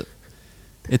it's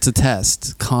a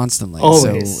test constantly.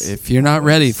 Always. So if you're not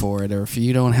ready for it or if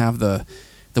you don't have the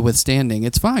withstanding,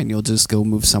 it's fine. You'll just go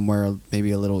move somewhere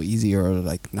maybe a little easier or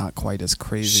like not quite as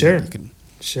crazy. Sure. You can,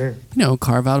 you know,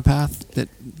 carve out a path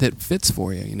that fits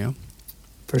for you, you know?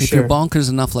 If sure. you're bonkers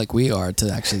enough like we are to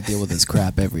actually deal with this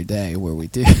crap every day where we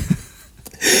do.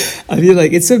 I mean,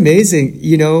 like, it's amazing.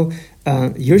 You know,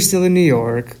 you're still in New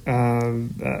York.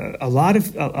 A lot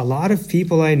of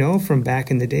people I know from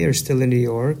back in the day are still in New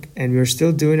York, and we're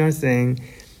still doing our thing.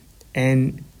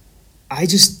 And I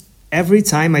just, every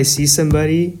time I see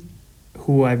somebody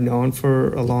who I've known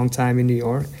for a long time in New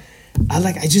York,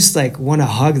 I just like want to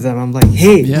hug them. I'm like,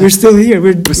 hey, we're still here.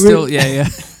 We're still, yeah.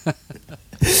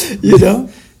 You know,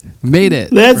 made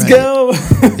it. Let's go.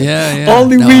 Yeah.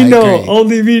 Only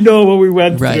we know what we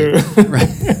went through. Right.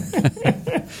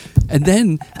 And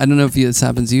then I don't know if this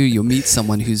happens to you. You'll meet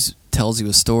someone who tells you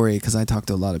a story, because I talk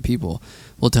to a lot of people.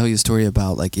 Will tell you a story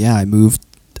about like, I moved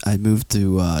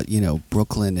to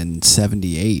Brooklyn in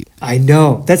 '78. I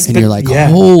know. And you're like,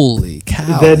 holy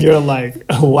cow. Then you're like,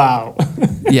 oh, wow.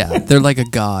 Yeah, they're like a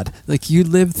god. Like you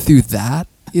lived through that.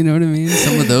 You know what I mean?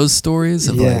 Some of those stories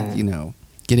of like, you know,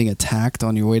 getting attacked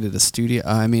on your way to the studio.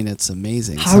 I mean, it's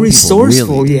amazing. How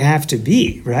resourceful you have to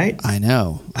be, right? I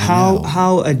know.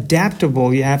 How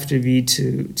adaptable you have to be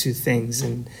to things,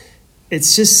 and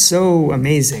it's just so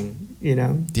amazing, you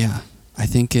know. Yeah, I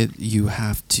think you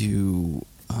have to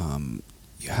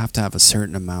have a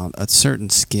certain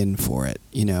skin for it,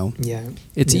 you know. Yeah.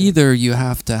 It's either you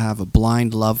have to have a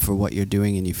blind love for what you're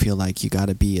doing and you feel like you got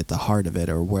to be at the heart of it,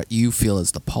 or what you feel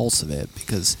is the pulse of it,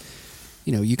 because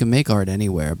you know, you can make art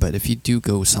anywhere, but if you do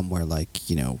go somewhere like,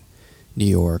 you know, New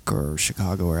York or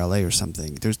Chicago or LA or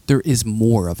something, there is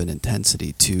more of an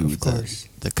intensity to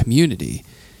the community,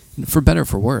 for better or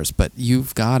for worse, but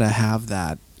you've got to have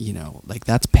that, you know, like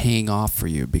that's paying off for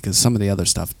you, because some of the other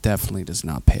stuff definitely does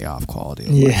not pay off quality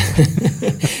of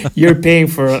life. You're paying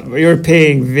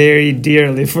very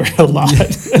dearly for a lot.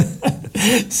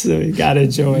 So you got to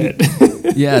enjoy it.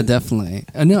 Yeah, definitely.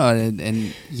 No,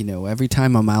 and every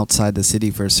time I'm outside the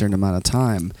city for a certain amount of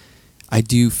time, I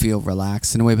do feel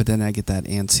relaxed in a way, but then I get that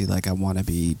antsy, like I want to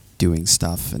be doing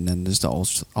stuff, and then there's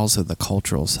also the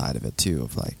cultural side of it too,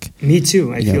 of like. Me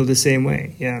too. I feel the same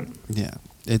way. Yeah. Yeah,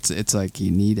 it's like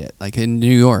you need it. Like in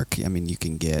New York, I mean, you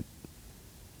can get.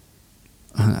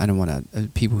 I don't want to.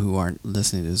 People who aren't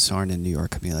listening to this aren't in New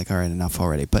York can be like, all right, enough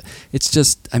already. But it's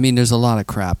just, I mean, there's a lot of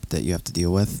crap that you have to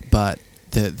deal with. But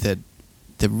the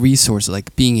resource,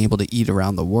 like being able to eat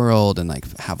around the world and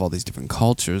like have all these different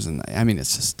cultures, and I mean,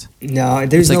 it's just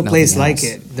there's no place like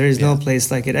it. There's no place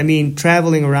like it. I mean,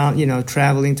 traveling around,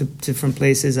 traveling to different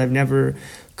places, I've never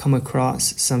come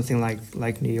across something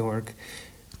like New York.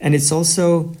 And it's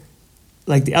also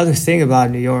like the other thing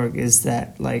about New York is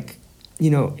that like.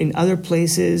 In other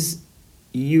places,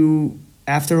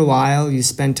 after a while, you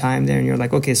spend time there and you're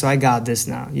like, okay, so I got this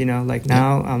now,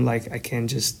 now I'm like, I can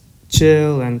just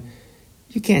chill, and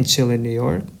you can't chill in New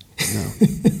York. No,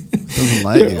 it doesn't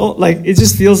let you. Like, it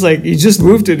just feels like you just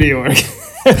moved to New York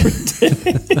every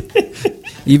day.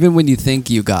 Even when you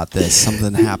think you got this,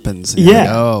 something happens. And you're like,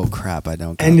 oh crap, I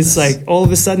don't got and it's this. like, all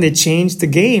of a sudden they change the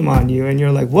game on you and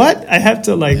you're like, what? I have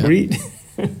to read.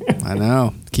 I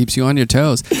know. Keeps you on your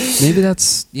toes. Maybe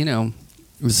that's,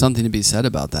 there's something to be said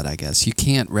about that, I guess. You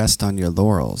can't rest on your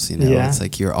laurels, Yeah. It's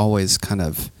like you're always kind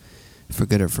of, for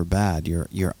good or for bad,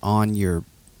 you're on your,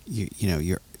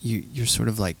 you're sort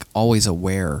of like always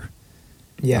aware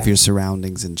of your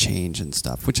surroundings and change and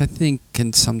stuff, which I think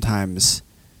can sometimes,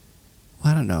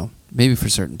 I don't know, maybe for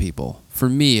certain people. For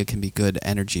me, it can be good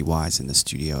energy-wise in the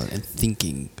studio and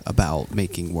thinking about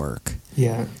making work.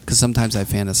 Yeah. Because sometimes I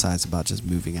fantasize about just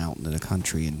moving out into the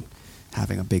country and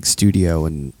having a big studio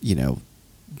and,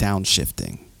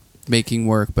 downshifting, making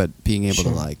work, but being able to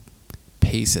like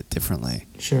pace it differently.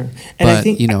 Sure. but And I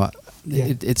think,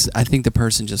 it's. I think the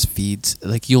person just feeds.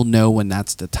 Like you'll know when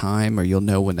that's the time, or you'll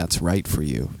know when that's right for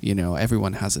you.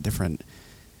 Everyone has a different,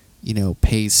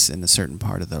 pace in a certain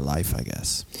part of their life, I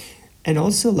guess. And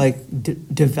also like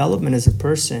development as a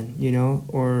person,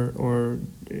 or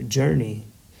journey.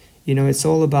 It's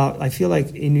all about, I feel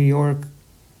like in New York,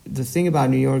 the thing about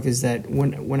New York is that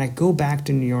when I go back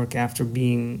to New York after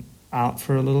being out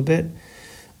for a little bit,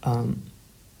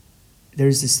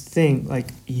 there's this thing, like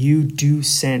you do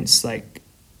sense like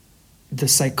the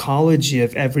psychology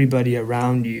of everybody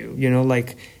around you,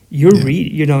 like you're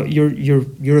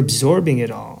you're absorbing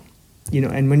it all,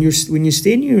 and when you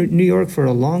stay in New York for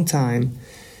a long time,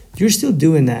 you're still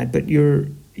doing that, but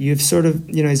you've sort of,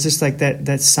 it's just like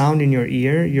that sound in your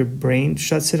ear, your brain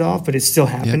shuts it off, but it's still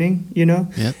happening,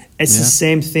 It's the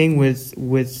same thing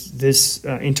with this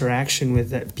interaction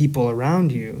with the people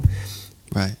around you.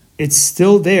 Right. It's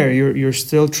still there. You're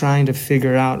still trying to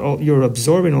figure out, you're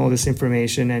absorbing all this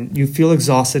information, and you feel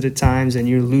exhausted at times, and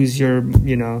you lose your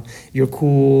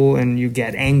cool, and you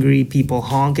get angry. People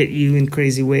honk at you in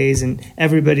crazy ways, and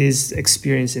everybody's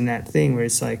experiencing that thing where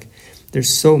it's like, there's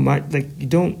so much, like you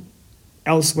don't,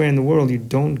 elsewhere in the world, you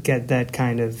don't get that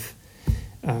kind of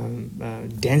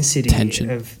density. Tension.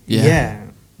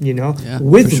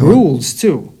 With rules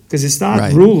too, because it's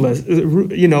not ruleless.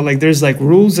 Like there's like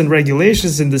rules and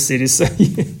regulations in the city, so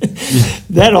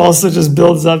that also just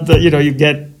builds up the. You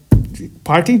get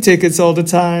parking tickets all the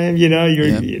time.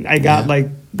 I got like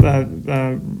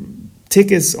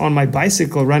tickets on my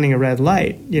bicycle running a red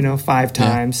light. 5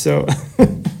 times. So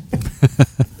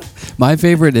my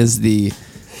favorite is the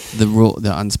rule,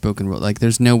 the unspoken rule. Like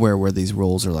there's nowhere where these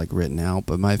rules are like written out,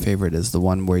 but my favorite is the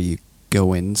one where you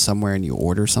go in somewhere and you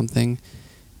order something.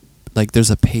 Like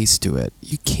there's a pace to it.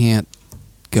 You can't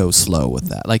go slow with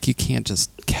that. Like you can't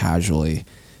just casually.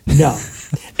 No.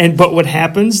 But what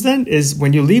happens then is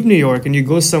when you leave New York and you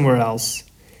go somewhere else,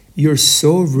 you're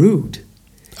so rude.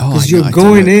 Because you're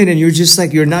going in and you're just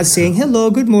like, you're not saying, hello,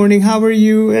 good morning, how are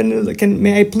you? And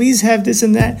may I please have this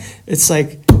and that? It's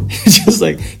like, just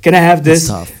like, can I have this? It's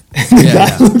tough. The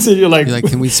guy looks at you like,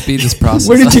 can we speed this process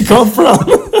where did you come from?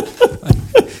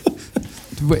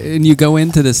 And you go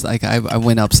into this, like I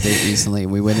went upstate recently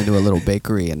and we went into a little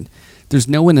bakery and there's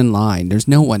no one in line. There's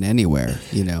no one anywhere,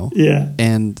 Yeah.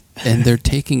 And they're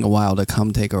taking a while to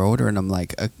come take our order. And I'm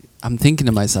like, I'm thinking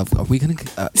to myself, are we going to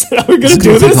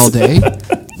do this all day?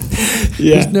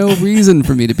 Yeah. There's no reason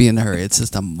for me to be in a hurry. It's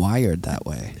just I'm wired that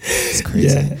way. It's crazy.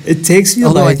 Yeah. It takes me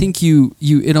I think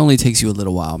it only takes you a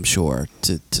little while, I'm sure,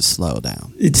 to slow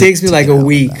down. It takes me like a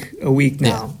week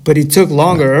now. Yeah. But it took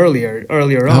longer earlier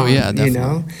on. Oh yeah,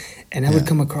 definitely. And I would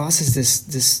come across as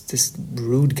this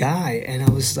rude guy, and I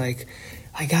was like,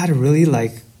 I gotta really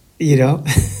Yeah.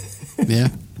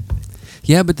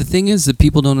 Yeah, but the thing is that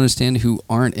people don't understand who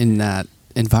aren't in that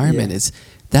environment is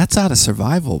that's out of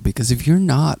survival, because if you're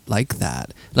not like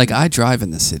that, like I drive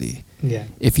in the city. Yeah.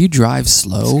 If you drive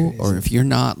slow, or if you're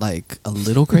not like a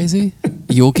little crazy,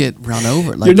 you'll get run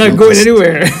over. Like, you're not going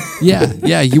anywhere.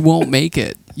 Yeah, you won't make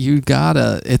it.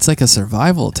 It's like a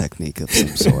survival technique of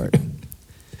some sort.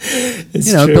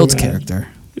 It's it true, builds man. character.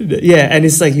 Yeah, and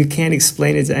it's like you can't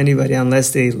explain it to anybody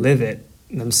unless they live it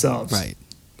themselves. Right.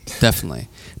 Definitely.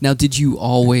 Now, did you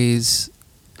always,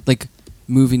 like,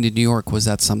 moving to New York, was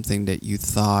that something that you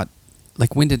thought,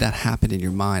 like, when did that happen in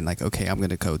your mind? Like, okay, I'm going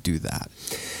to go do that.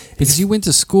 Because you went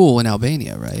to school in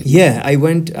Albania, right? Yeah,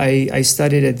 I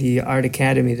studied at the art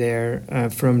academy there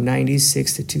from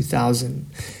 96 to 2000.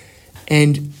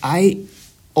 And I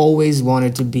always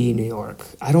wanted to be in New York.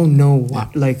 I don't know why.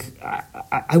 Yeah. Like,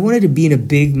 I wanted to be in a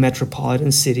big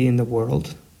metropolitan city in the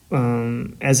world.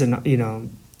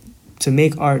 To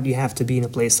make art, you have to be in a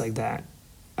place like that.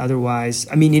 Otherwise,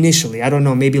 I mean, initially, I don't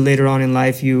know, maybe later on in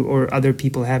life you or other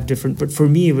people have different, but for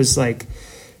me, it was like,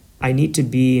 I need to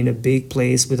be in a big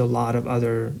place with a lot of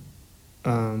other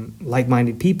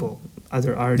like-minded people,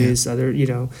 other artists,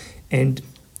 and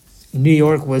New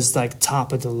York was like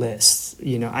top of the list.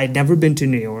 I'd never been to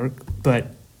New York, but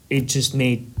it just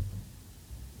made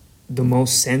the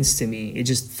most sense to me. It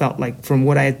just felt like, from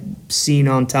what I'd seen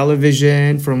on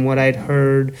television, from what I'd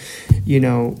heard,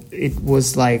 it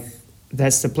was like,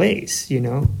 that's the place,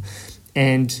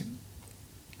 and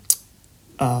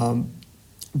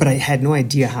but I had no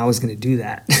idea how I was going to do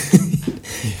that,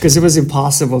 because it was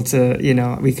impossible to,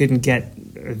 we couldn't get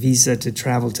a visa to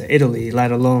travel to Italy,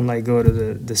 let alone like go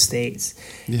to the States.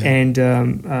 Yeah. And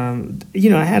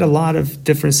I had a lot of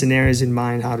different scenarios in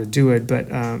mind how to do it, but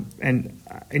and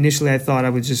initially I thought I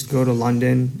would just go to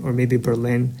London or maybe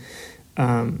Berlin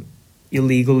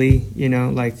illegally,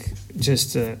 like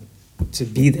just to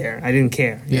be there. I didn't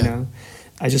care,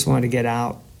 I just wanted to get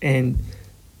out.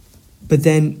 But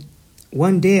then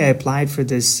one day I applied for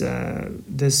this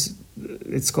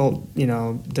it's called,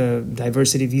 the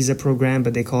diversity visa program,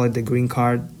 but they call it the green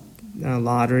card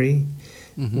lottery,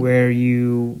 where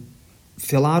you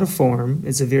fill out a form.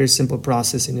 It's a very simple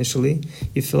process initially.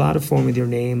 You fill out a form with your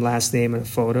name, last name, and a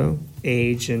photo,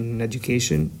 age, and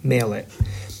education, mail it.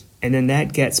 And then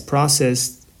that gets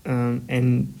processed,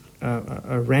 and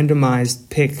a randomized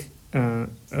pick of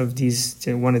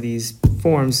one of these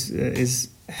forms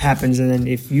happens. And then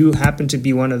if you happen to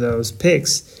be one of those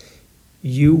picks,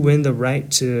 you win the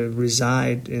right to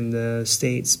reside in the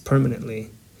States permanently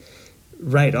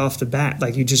right off the bat.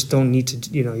 Like, you just don't need to,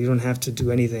 you don't have to do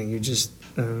anything. You just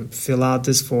fill out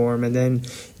this form, and then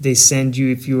they send you,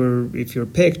 if you're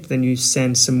picked, then you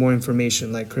send some more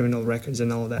information like criminal records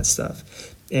and all of that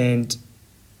stuff. And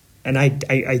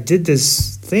I did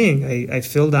this thing. I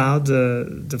filled out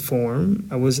the form.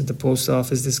 I was at the post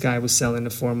office. This guy was selling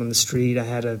the form on the street. I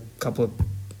had a couple of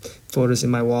photos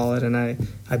in my wallet, and I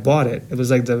bought it. It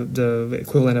was like the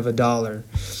equivalent of $1.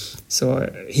 So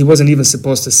he wasn't even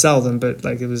supposed to sell them, but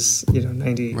like it was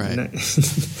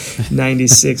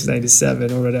 96,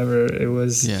 97 or whatever it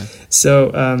was. Yeah. So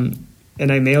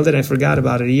and I mailed it. I forgot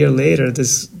about it. A year later,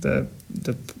 the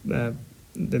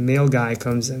mail guy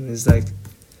comes in and is like,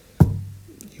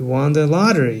 "You won the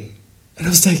lottery," and I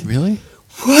was like, "Really?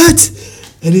 What?"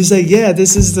 And he's like, "Yeah,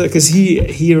 this is because he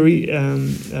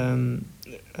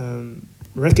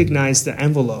recognized the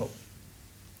envelope,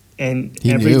 and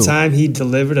every time he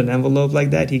delivered an envelope like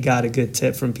that, he got a good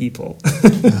tip from people."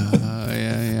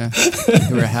 Yeah.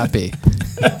 You were happy.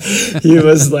 He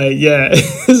was like, yeah.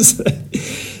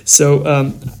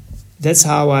 So that's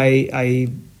how I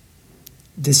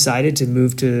decided to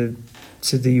move to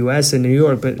the U.S. and New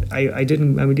York, but we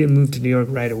didn't move to New York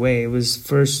right away. It was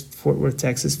first Fort Worth,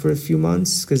 Texas for a few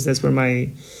months, because that's where my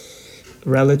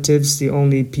relatives, the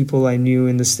only people I knew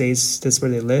in the States, that's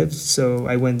where they lived. So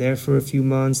I went there for a few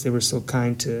months. They were so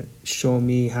kind to show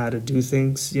me how to do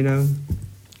things,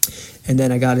 And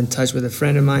then I got in touch with a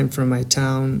friend of mine from my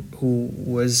town who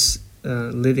was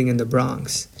living in the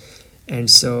Bronx. And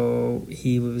so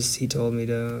he told me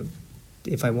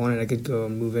if I wanted, I could go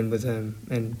and move in with him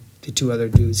and the two other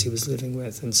dudes he was living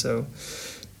with. And so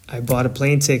I bought a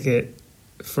plane ticket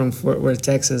from Fort Worth,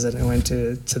 Texas, and I went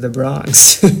to the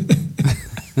Bronx.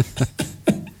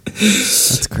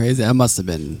 That's crazy. That must have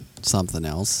been something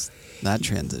else, that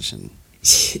transition.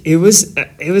 It was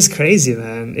crazy,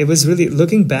 man. It was really,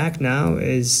 looking back now,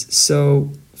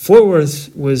 so Fort Worth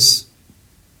was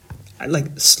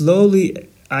like, slowly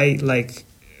I like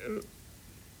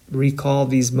recall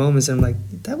these moments, and I'm like,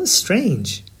 that was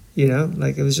strange,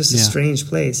 like it was just a strange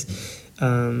place.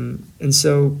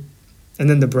 And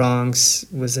then the Bronx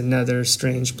was another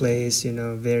strange place,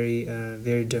 very,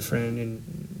 very different,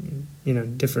 and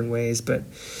different ways. But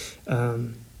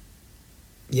it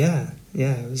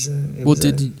was.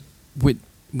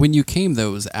 When you came, though,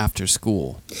 it was after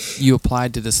school. You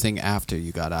applied to this thing after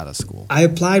you got out of school. I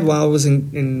applied while I was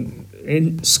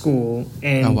in school,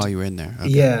 and while you were in there. Okay.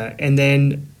 Yeah, and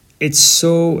then it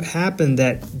so happened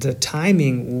that the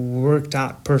timing worked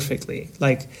out perfectly.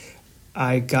 Like,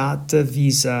 I got the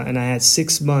visa, and I had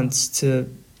 6 months to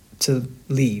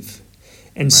leave.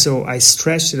 And so I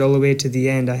stretched it all the way to the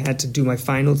end. I had to do my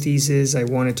final thesis. I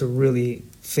wanted to really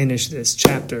finish this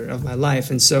chapter of my life.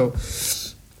 And so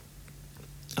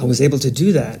I was able to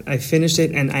do that. I finished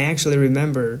it, and I actually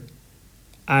remember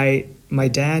my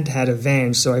dad had a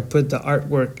van, so I put the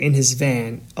artwork in his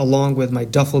van along with my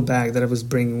duffel bag that I was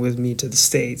bringing with me to the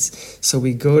States. So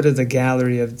we go to the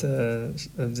gallery of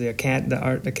the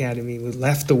art academy. We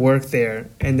left the work there,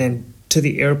 and then to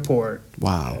the airport.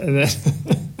 Wow! And then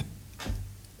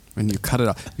when you cut it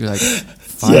off, you're like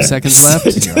 5 seconds left.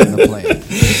 And you're on the plane.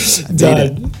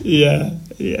 Done. Yeah.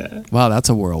 Wow, that's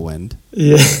a whirlwind.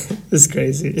 Yeah, it's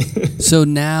crazy. So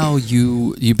now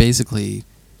you basically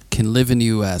can live in the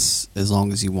U.S. as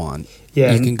long as you want.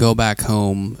 Yeah. You can go back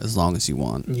home as long as you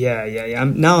want. Yeah.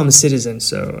 I'm a citizen,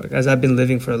 so as I've been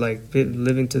living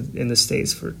in the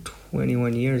States for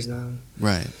 21 years now.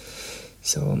 Right.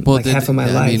 So half of my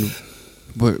life.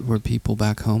 Were people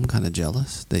back home kind of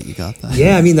jealous that you got that?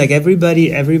 Yeah, I mean, like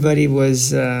everybody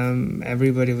was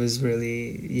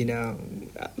really,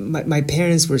 my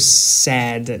parents were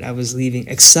sad that I was leaving,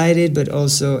 excited, but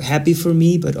also happy for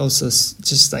me, but also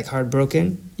just like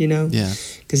heartbroken, Yeah.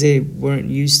 Because they weren't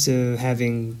used to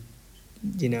having,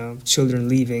 children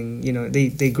leaving,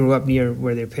 they grew up near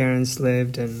where their parents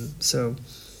lived. And so,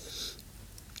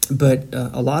 but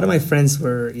a lot of my friends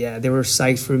were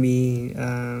psyched for me.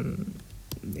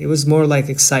 It was more like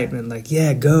excitement, like,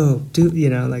 yeah, go, do,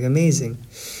 like amazing.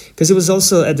 Because it was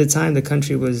also, at the time, the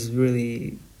country was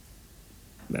really,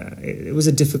 it was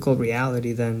a difficult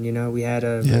reality then, We had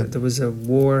there was a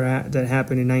war that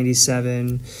happened in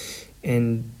 97,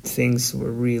 and things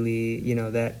were really,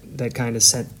 that kind of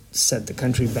set the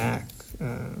country back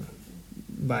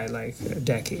by like a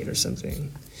decade or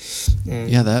something.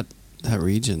 And that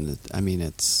region, I mean,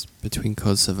 it's between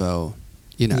Kosovo.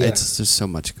 It's just so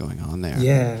much going on there.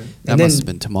 Yeah. That must have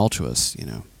been tumultuous,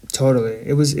 Totally.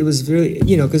 It was really,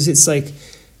 because it's like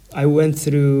I went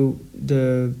through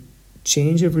the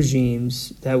change of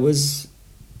regimes. I was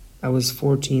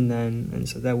 14 then, and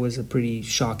so that was a pretty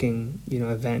shocking,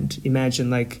 event. Imagine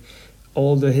like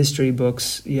all the history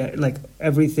books, like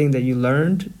everything that you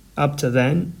learned up to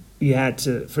then, you had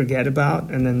to forget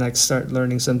about and then like start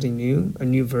learning something new, a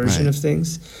new version of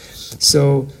things.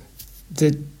 So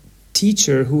the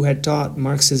teacher who had taught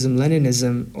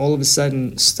Marxism-Leninism all of a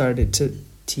sudden started to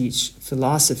teach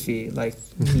philosophy, like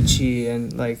Nietzsche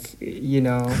and like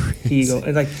Hegel,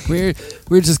 and like we're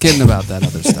just kidding about that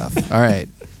other stuff. All right,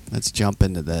 let's jump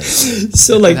into this.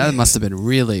 So like that must have been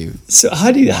really. So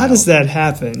how does that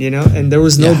happen? And there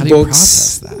was no how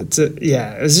books. Do you process that?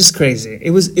 It was just crazy.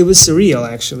 It was surreal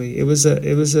actually. It was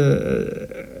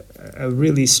a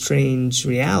really strange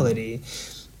reality,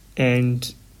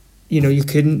 and. We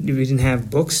didn't have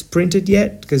books printed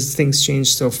yet because things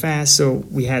changed so fast. So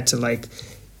we had to like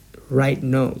write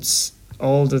notes,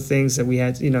 all the things that we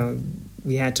had,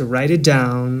 we had to write it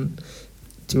down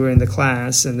during the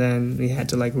class, and then we had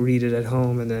to like read it at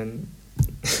home, and then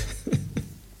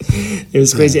it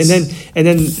was crazy. Yes. And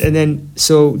then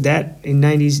so that in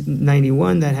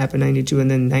 91 that happened, 92,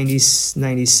 and then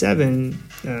 97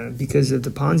 because of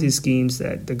the Ponzi schemes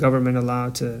that the government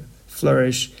allowed to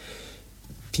flourish.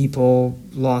 People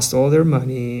lost all their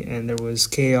money, and there was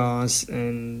chaos,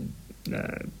 and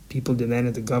people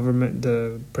demanded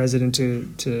the president to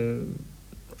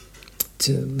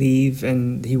leave,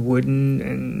 and he wouldn't,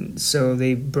 and so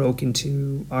they broke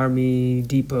into army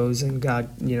depots and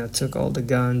took all the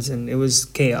guns, and it was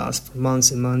chaos for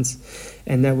months and months,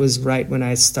 and that was right when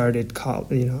I started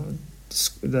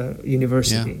the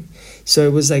university. Yeah. So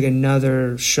it was like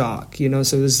another shock, so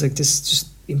it was like this just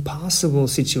impossible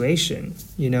situation,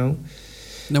 Now,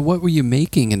 what were you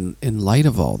making in light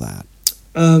of all that?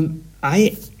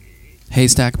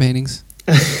 Haystack paintings?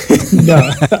 No,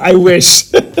 I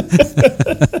wish.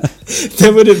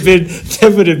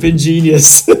 That would have been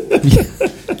genius.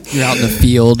 You're out in the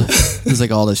field. There's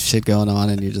like all this shit going on,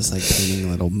 and you're just like painting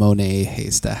a little Monet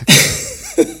haystack.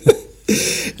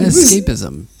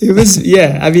 Escapism. It was.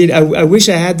 I mean, I wish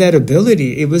I had that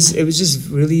ability. It was just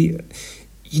really.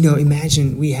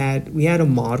 Imagine we had a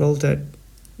model that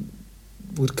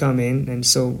would come in, and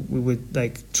so we would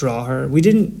like draw her. I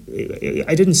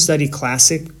didn't study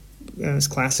classic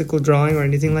classical drawing or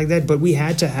anything like that, but we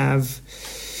had to have.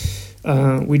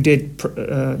 We did,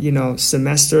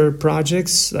 semester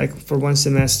projects. Like for one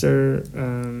semester,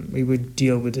 we would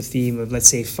deal with the theme of, let's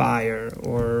say, fire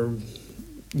or,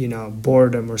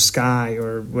 boredom or sky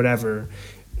or whatever.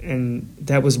 And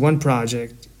that was one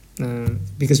project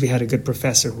because we had a good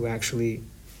professor who actually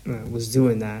was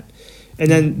doing that. And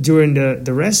then during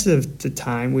the rest of the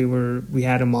time, we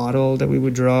had a model that we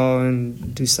would draw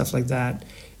and do stuff like that.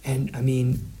 And I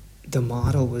mean, the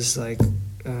model was like.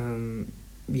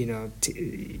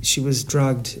 She was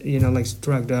drugged,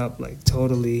 drugged up, like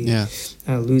totally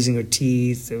losing her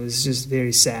teeth. It was just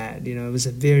very sad. It was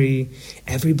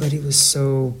everybody was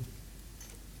so,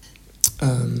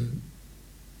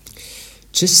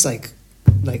 just like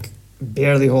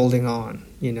barely holding on,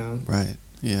 Right,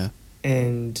 yeah.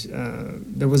 And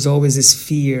there was always this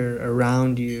fear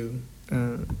around you.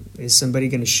 Is somebody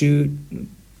going to shoot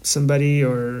somebody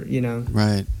or,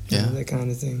 Right. Yeah, that kind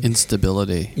of thing.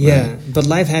 Instability. Yeah, right. But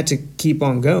life had to keep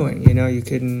on going. You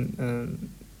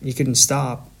couldn't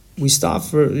stop. We stopped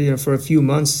for a few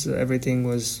months. Everything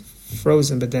was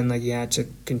frozen, but then you had to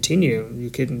continue. You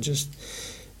couldn't just.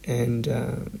 And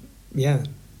it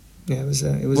was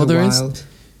wild.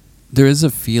 There is a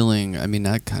feeling. I mean,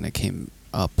 that kind of came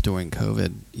up during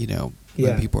COVID.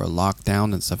 When people are locked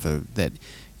down and stuff. That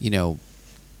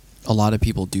a lot of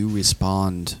people do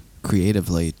respond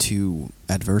creatively to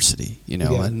adversity,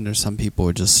 and there's some people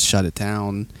who just shut it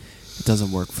down. It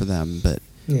doesn't work for them. But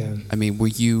I mean, were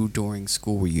you during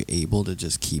school, were you able to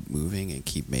just keep moving and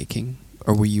keep making?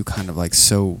 Or were you kind of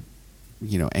so,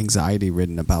 anxiety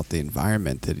ridden about the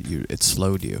environment that it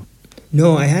slowed you?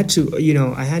 No, I had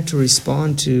to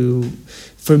respond to,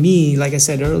 for me, like I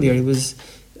said earlier, it was,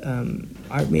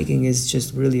 art making is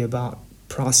just really about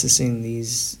processing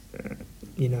these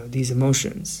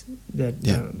emotions that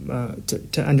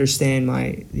to understand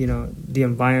my the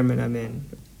environment I'm in.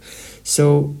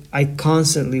 So I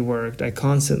constantly worked.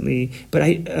 But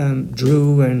I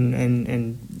drew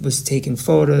and was taking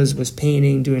photos, was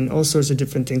painting, doing all sorts of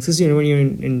different things. Because when you're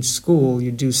in school,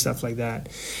 you do stuff like that.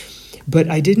 But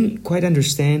I didn't quite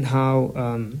understand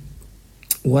how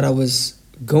what I was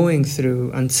going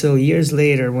through until years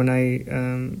later when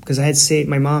because I had saved,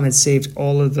 my mom had saved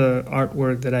all of the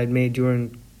artwork that I'd made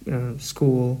during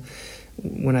school.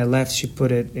 When I left, she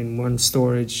put it in one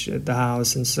storage at the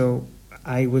house, and so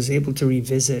I was able to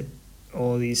revisit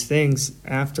all these things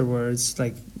afterwards,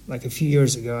 like a few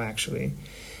years ago actually,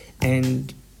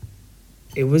 and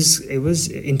it was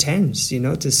intense,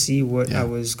 to see what I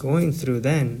was going through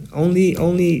then. Only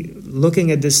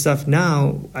looking at this stuff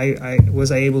now, I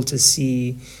was able to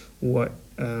see what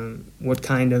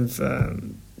kind of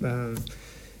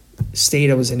state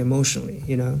I was in emotionally,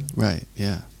 Right.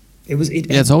 Yeah.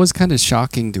 It's always kind of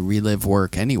shocking to relive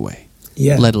work anyway.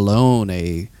 Yeah. Let alone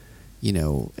a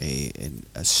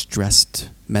stressed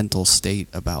mental state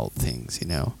about things,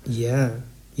 Yeah.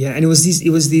 Yeah, and it was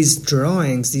these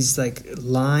drawings, these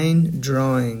line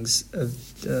drawings of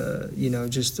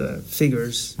just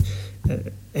figures,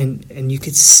 and you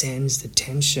could sense the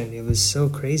tension. It was so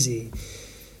crazy.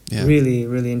 Yeah. Really,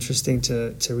 really interesting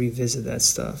to revisit that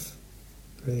stuff.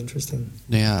 Really interesting.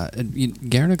 Yeah,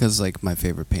 Guernica's my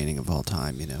favorite painting of all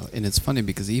time. And it's funny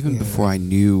because even before I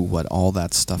knew what all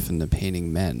that stuff in the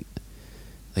painting meant,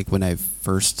 when I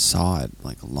first saw it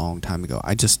a long time ago,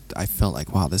 I felt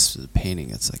wow, this is a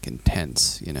painting. It's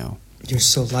intense, You're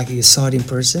so lucky you saw it in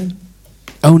person.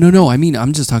 Oh no! I mean,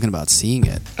 I'm just talking about seeing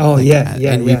it. Oh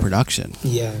in reproduction.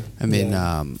 Yeah. I mean,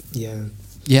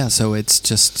 yeah. So it's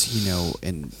just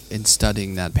in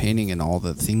studying that painting and all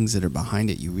the things that are behind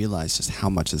it, you realize just how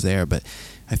much is there. But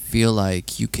I feel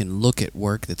like you can look at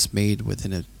work that's made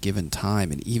within a given time,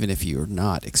 and even if you're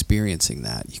not experiencing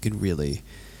that, you can really.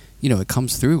 It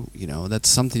comes through, that's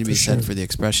something to be said for the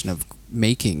expression of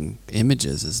making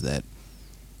images is that,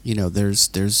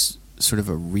 there's sort of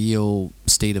a real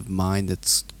state of mind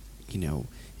that's,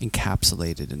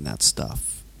 encapsulated in that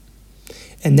stuff.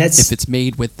 And that's if it's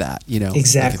made with that,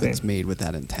 exactly. If it's made with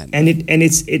that intent. And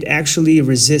it actually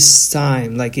resists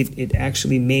time, it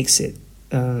actually makes it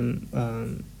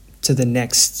to the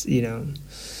next,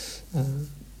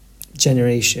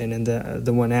 generation and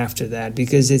the one after that,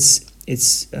 because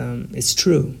it's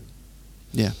true.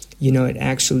 Yeah.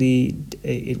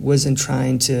 It wasn't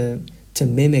trying to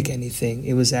mimic anything.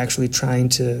 It was actually trying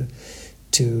to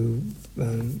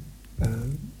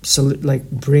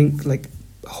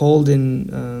hold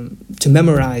in to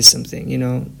memorize something.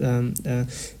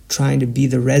 Trying to be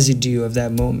the residue of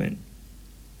that moment.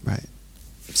 Right.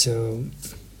 So.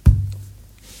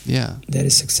 Yeah. That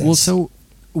is success. Well, so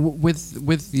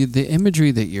with the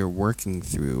imagery that you're working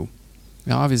through,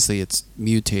 Now, obviously, it's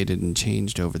mutated and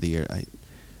changed over the year. I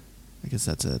guess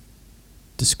that's a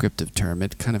descriptive term.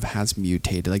 It kind of has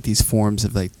mutated. Like these forms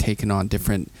have like taken on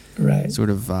different sort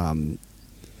of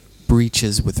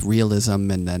breaches with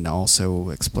realism, and then also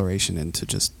exploration into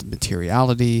just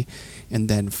materiality, and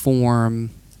then form.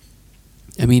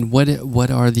 I mean, what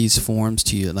are these forms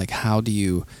to you? Like, how do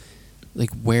you,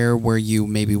 like, where were you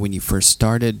maybe when you first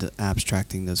started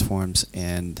abstracting those forms,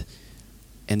 and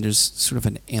there's sort of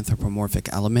an anthropomorphic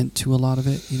element to a lot of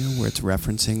it, you know, where it's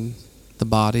referencing the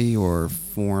body or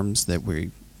forms that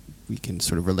we can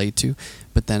sort of relate to,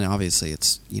 but then obviously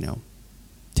it's, you know,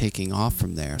 taking off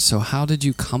from there. So how did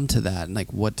you come to that, and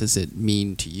like what does it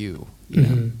mean to you? You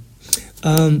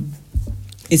know?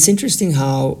 It's interesting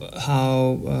how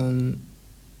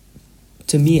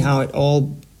to me how it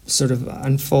all sort of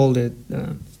unfolded.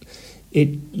 It,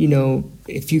 you know,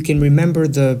 if you can remember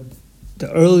the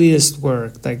earliest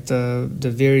work, like the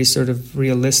very sort of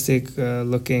realistic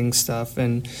looking stuff,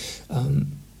 and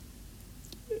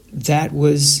that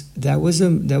was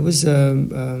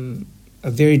a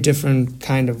very different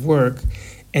kind of work.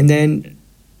 And then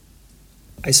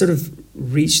I sort of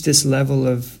reached this level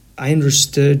of, I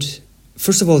understood,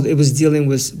 first of all, it was dealing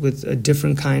with a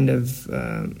different kind of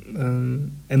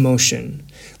emotion.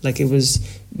 Like it was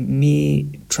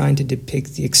me trying to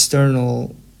depict the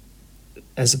external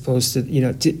as opposed to, you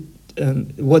know,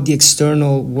 what the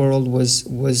external world was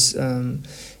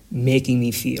making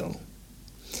me feel.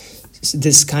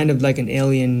 This kind of like an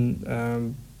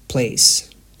alien place,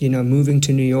 you know, moving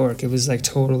to New York. It was like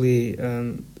totally,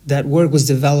 that work was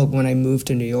developed when I moved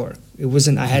to New York. It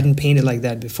wasn't, I hadn't painted like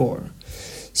that before.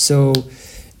 So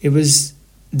it was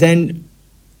then,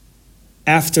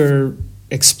 after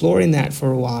exploring that for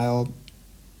a while,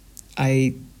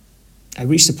 I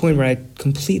reached a point where I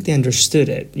completely understood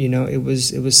it. You know, it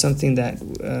was something that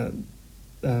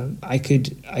I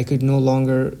could no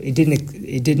longer. It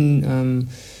didn't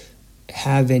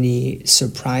have any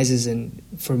surprises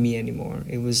for me anymore.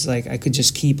 It was like I could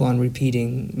just keep on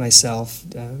repeating myself,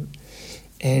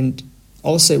 and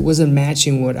also it wasn't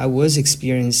matching what I was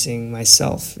experiencing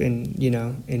myself in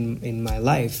my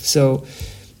life. So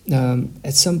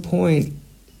at some point,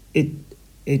 it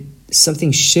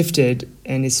something shifted,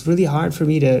 and it's really hard for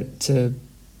me to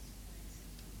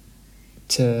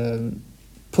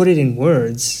put it in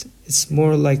words. It's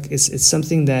more like it's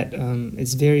something that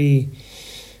it's very.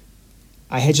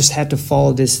 I had just had to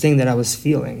follow this thing that I was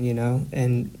feeling, you know,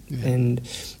 and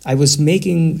I was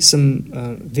making some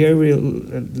very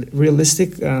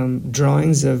realistic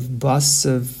drawings of busts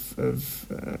of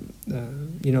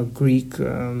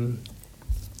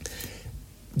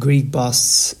Greek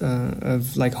busts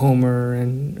of like Homer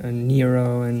and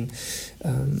Nero and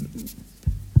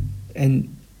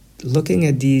looking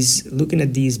at these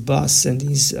busts and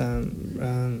these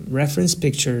reference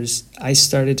pictures, I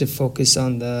started to focus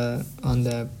on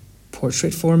the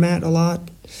portrait format a lot,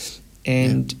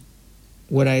 and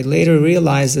what I later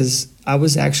realized is I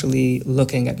was actually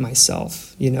looking at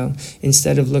myself. You know,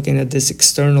 instead of looking at this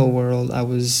external world, I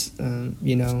was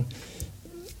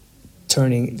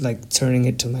turning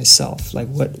it to myself, like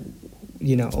what,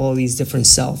 you know, all these different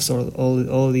selves, or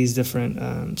all these different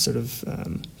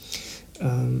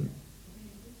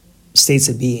states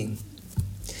of being,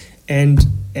 and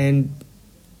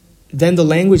then the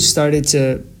language started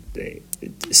to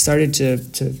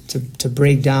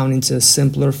break down into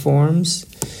simpler forms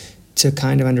to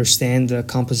kind of understand the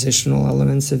compositional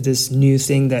elements of this new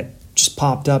thing that just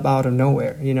popped up out of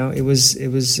nowhere. You know, it was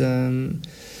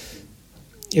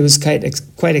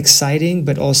quite exciting,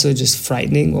 but also just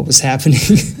frightening what was happening.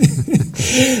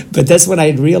 But that's when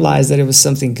I realized that it was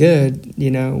something good.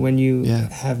 You know, when you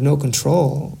have no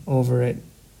control over it,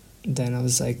 then I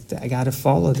was like, I got to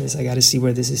follow this. I got to see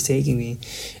where this is taking me.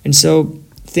 And so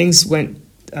things went.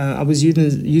 I was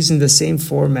using the same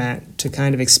format to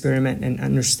kind of experiment and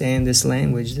understand this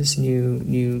language, this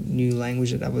new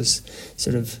language that I was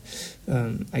sort of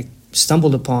I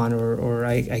stumbled upon or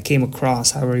I came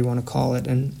across, however you want to call it,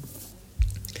 and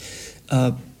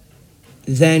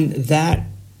then that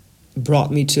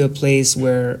brought me to a place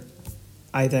where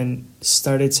I then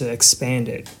started to expand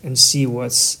it and see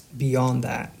what's beyond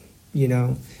that, you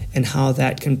know, and how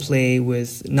that can play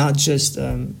with not just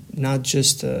a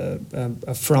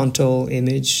frontal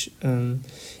image in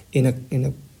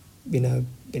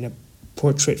a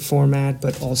portrait format,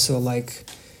 but also like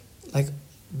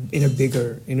in a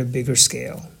bigger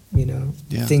scale, you know,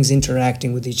 things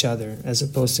interacting with each other as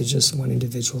opposed to just one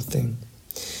individual thing.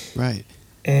 Right.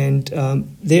 And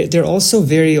they're also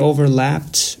very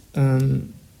overlapped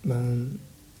in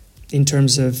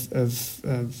terms of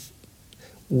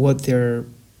what they're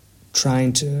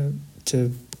trying to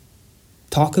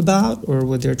talk about or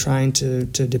what they're trying to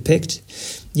depict.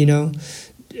 You know,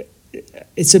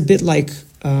 it's a bit like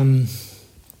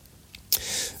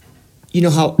you know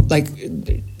how like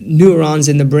neurons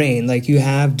in the brain, like you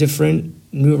have different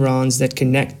neurons that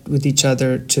connect with each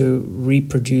other to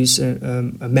reproduce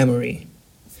a memory.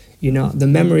 You know, the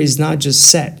memory is not just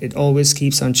set; it always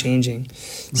keeps on changing.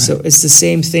 Right. So it's the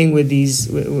same thing with these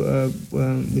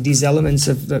elements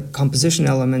of the composition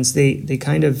elements. They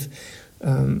kind of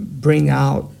bring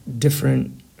out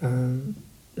different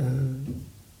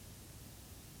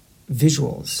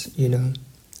visuals. You know,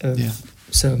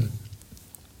 So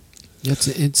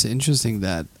it's interesting,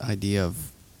 that idea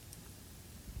of.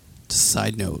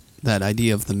 Side note, that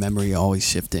idea of the memory always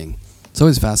shifting. It's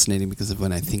always fascinating because of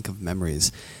when I think of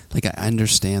memories, like I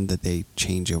understand that they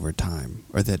change over time,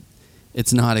 or that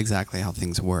it's not exactly how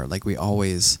things were. Like we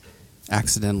always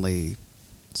accidentally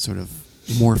sort of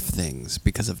morph things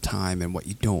because of time and what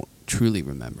you don't truly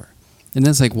remember. And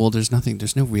then it's like, well, there's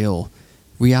no real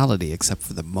reality except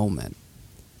for the moment.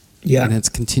 Yeah. And it's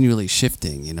continually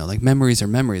shifting, you know, like memories are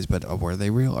memories, but were they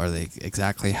real? Are they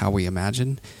exactly how we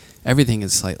imagine? Everything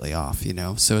is slightly off, you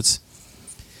know. So it's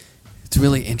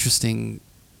really interesting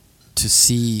to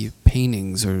see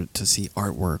paintings or to see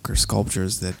artwork or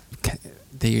sculptures that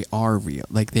they are real,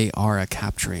 like they are a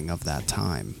capturing of that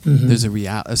time. Mm-hmm. There's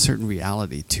a certain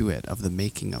reality to it, of the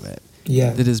making of it,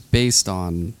 that is based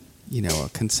on, you know, a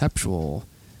conceptual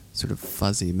sort of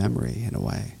fuzzy memory in a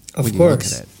way. When you look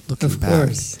at it, looking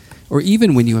back, or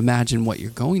even when you imagine what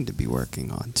you're going to be working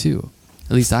on too.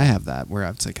 At least I have that, where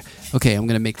it's like, okay, I'm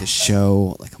going to make this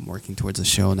show, like I'm working towards a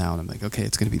show now, and I'm like, okay,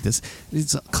 it's going to be this.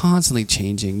 It's constantly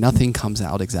changing. Nothing comes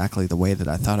out exactly the way that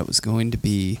I thought it was going to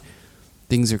be.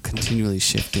 Things are continually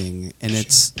shifting, and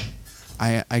it's,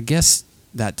 I guess,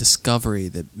 that discovery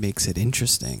that makes it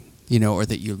interesting, you know, or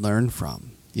that you learn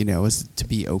from, you know, is to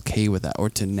be okay with that, or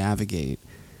to navigate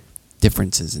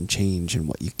differences and change and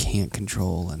what you can't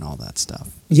control and all that stuff.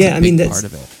 Yeah, I mean that's part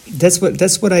of it. That's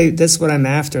what I'm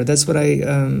after. That's what I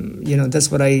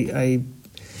that's what I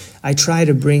try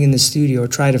to bring in the studio, or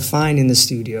try to find in the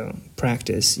studio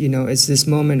practice. You know, it's this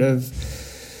moment of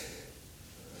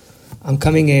I'm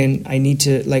coming in. I need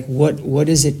to like what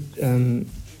is it?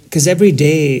 Because every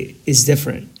day is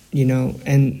different. You know,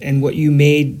 and what you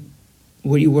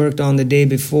worked on the day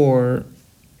before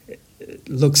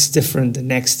looks different the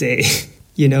next day,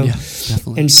 you know. Yeah,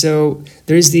 definitely. And so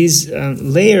there's these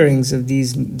layerings of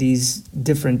these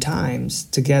different times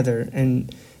together,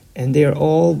 and they're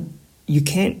all, you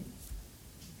can't,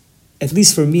 at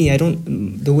least for me, I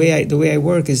don't, the way I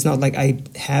work is not like I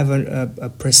have a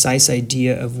precise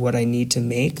idea of what I need to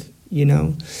make, you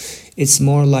know. It's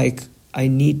more like I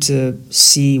need to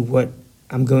see what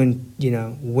I'm going, you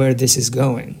know, where this is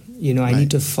going, you know. I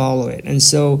need to follow it. And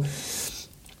so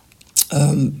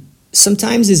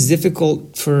sometimes it's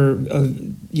difficult for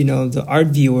you know, the art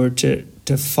viewer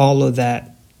to follow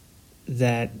that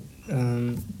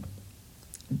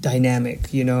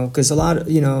dynamic, you know, because a lot of,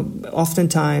 you know,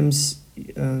 oftentimes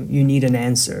you need an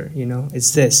answer, you know,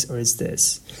 it's this or it's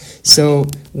this. So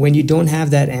when you don't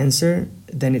have that answer,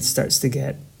 then it starts to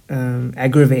get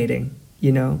aggravating,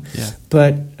 you know. Yeah.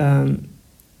 But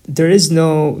there is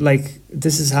no like,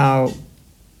 this is how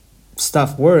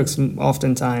stuff works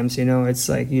oftentimes, you know. It's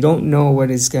like you don't know what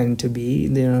it's going to be, you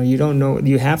know. You don't know,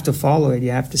 you have to follow it,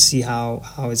 you have to see how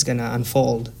it's going to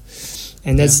unfold.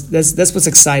 And that's what's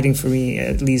exciting for me,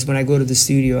 at least when I go to the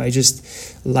studio. I just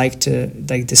like to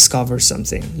like discover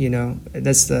something, you know.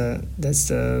 That's the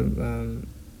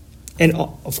and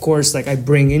of course, like I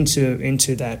bring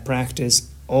into that practice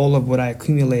all of what I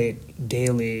accumulate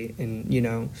daily, and you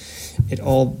know, it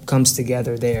all comes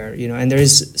together there, you know. And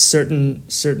there's certain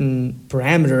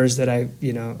parameters that I,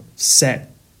 you know,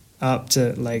 set up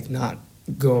to like not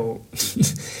go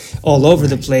all over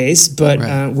the place, but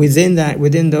within that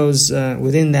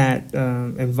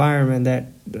environment that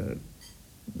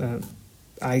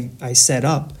I set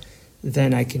up,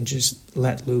 then I can just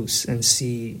let loose and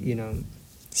see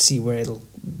where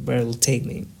it'll take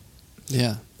me.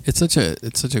 Yeah, it's such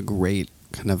a great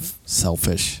kind of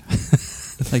selfish,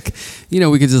 like, you know,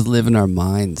 we could just live in our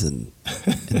minds and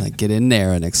like get in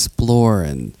there and explore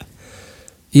and,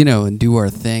 you know, and do our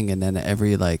thing, and then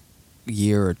every like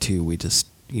year or two we just,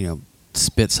 you know,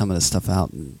 spit some of the stuff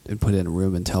out and put it in a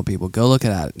room and tell people, go look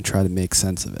at it and try to make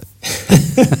sense of it.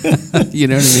 You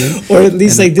know what I mean? Or at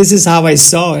least like, this is how I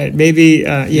saw it. Maybe,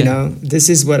 you know, this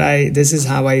is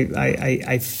how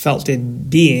I felt it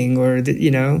being, or,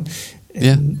 you know,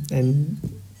 and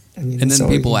I mean, and then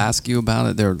people ask you about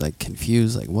it. They're like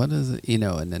confused, like, what is it?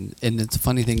 And it's the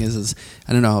funny thing is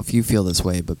I don't know if you feel this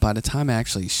way, but by the time I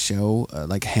actually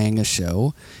hang a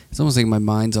show, it's almost like my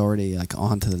mind's already like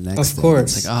on to the next thing.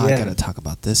 Course. It's like, I got to talk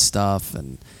about this stuff.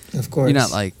 And of course, you're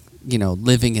not like,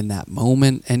 living in that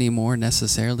moment anymore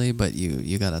necessarily, but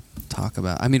you got to talk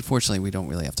about, I mean, fortunately we don't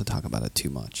really have to talk about it too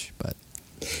much, but.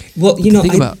 Well,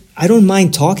 I don't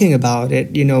mind talking about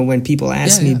it, when people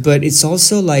ask me, but it's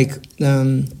also like,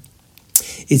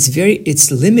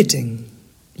 it's limiting,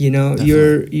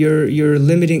 Definitely. You're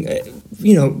limiting,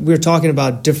 we're talking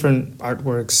about different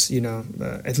artworks,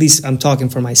 at least I'm talking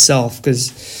for myself,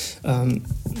 because,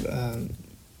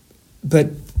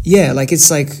 but yeah, like, it's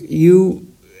like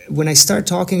when I start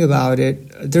talking about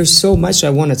it, there's so much I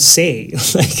want to say,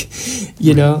 like,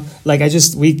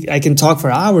 I can talk for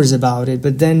hours about it,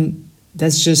 but then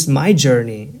that's just my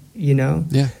journey,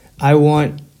 Yeah. I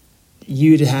want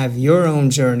you to have your own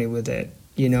journey with it,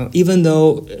 even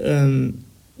though,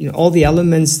 all the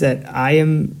elements that I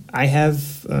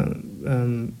have,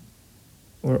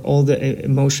 or all the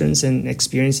emotions and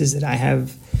experiences that I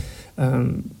have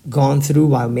gone through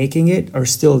while making it are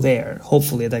still there.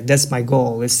 Hopefully, like, that's my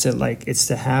goal. It's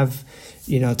to have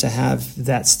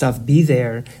that stuff be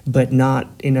there, but not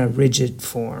in a rigid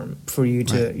form for you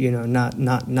to,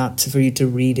 not for you to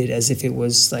read it as if it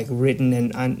was like written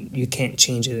and you can't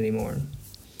change it anymore.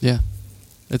 Yeah,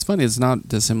 it's funny. It's not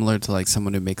dissimilar to like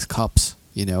someone who makes cups.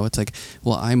 It's like,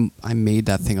 well, I made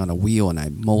that thing on a wheel and I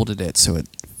molded it so it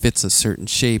fits a certain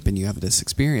shape, and you have this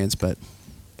experience, but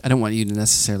I don't want you to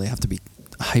necessarily have to be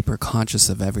hyper conscious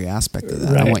of every aspect of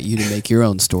that. Right. I want you to make your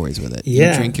own stories with it.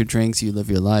 Yeah. You drink your drinks, you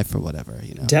live your life, or whatever.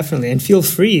 Definitely, and feel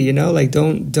free. Like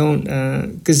don't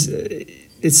because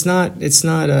it's not. There's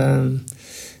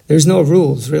no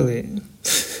rules really.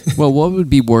 Well, what would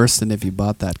be worse than if you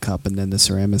bought that cup and then the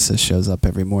ceramicist shows up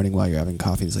every morning while you're having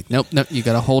coffee? He's like, nope, you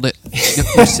got to hold it.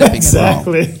 You're sipping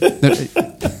exactly. It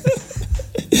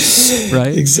wrong.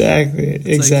 Right? Exactly.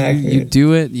 Like you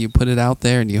do it, you put it out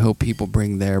there, and you hope people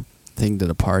bring their thing to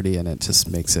the party, and it just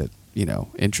makes it,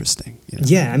 interesting.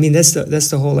 Yeah, I mean, that's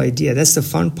the whole idea. That's the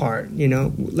fun part,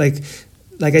 Like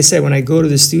I said, when I go to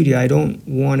the studio, I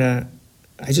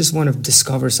just want to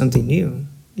discover something new.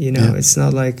 Yeah. It's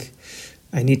not like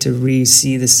I need to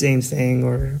re-see the same thing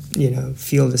or,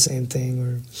 feel the same thing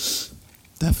or.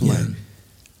 Definitely.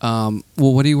 Yeah.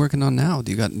 Well, what are you working on now?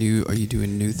 Are you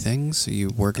doing new things? Are you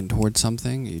working towards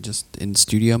something? Are you just in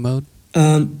studio mode?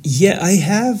 Yeah, I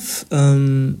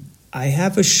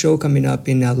have a show coming up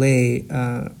in LA.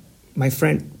 My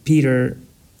friend Peter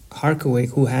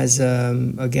Harkowik, who has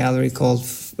a gallery called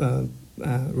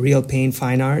Real Pain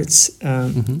Fine Arts,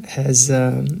 has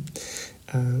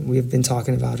we have been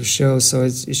talking about a show, so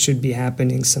it should be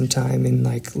happening sometime in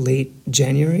like late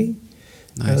January,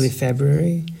 early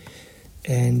February,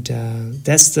 and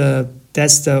that's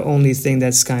the only thing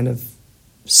that's kind of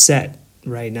set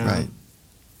right now. Right.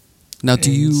 Now,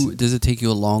 does it take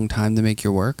you a long time to make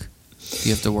your work? Do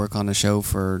you have to work on a show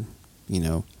for,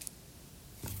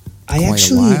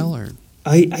 quite a while, or?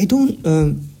 I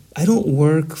don't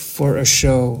work for a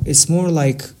show. It's more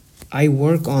like I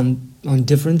work on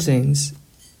different things,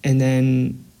 and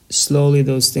then slowly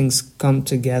those things come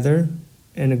together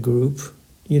in a group,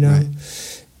 right.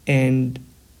 And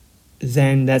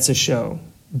then that's a show.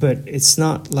 But it's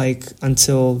not like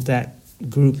until that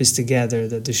group is together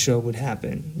that the show would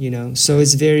happen, So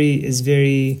it's very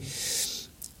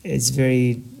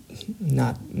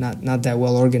not that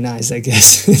well organized, I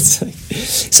guess. It's like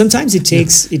sometimes it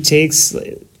takes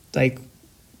like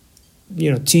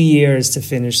 2 years to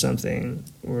finish something,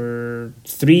 or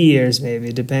 3 years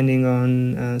maybe, depending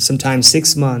on sometimes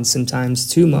 6 months, sometimes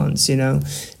 2 months,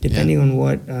 depending on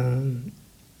what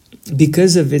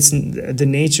because of the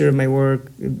nature of my work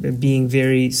being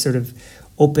very sort of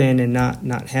open and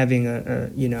not having a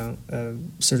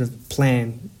sort of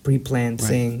pre-planned right.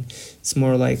 thing. It's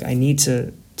more like I need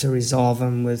to resolve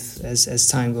them with as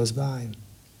time goes by.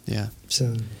 Yeah.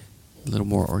 So a little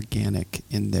more organic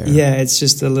in there. Yeah, it's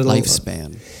just a little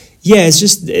lifespan. Yeah, it's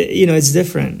just it's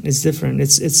different. It's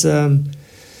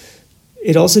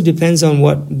it also depends on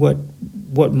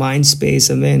what mind space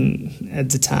I'm in at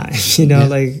the time.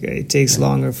 Like it takes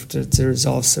longer to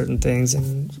resolve certain things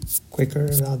and quicker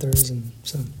than others, and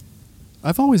so.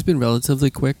 I've always been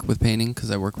relatively quick with painting because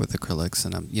I work with acrylics,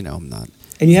 and I'm not.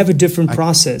 And you have a different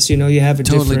process, You have a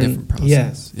totally different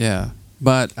process. Yeah.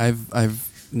 But I've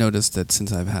noticed that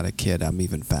since I've had a kid, I'm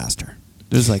even faster.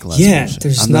 There's like less. Yeah, bullshit.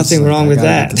 there's nothing wrong with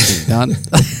that. Done.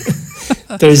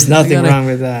 There's nothing wrong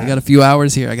with that. I got a few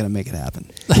hours here. I got to make it happen.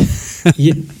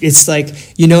 It's like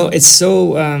it's so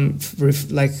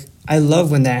like I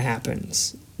love when that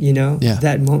happens. You know,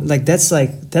 that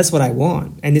that's what I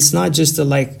want. And it's not just to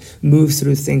like move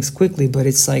through things quickly, but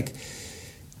it's like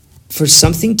for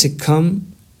something to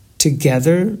come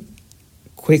together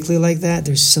quickly like that,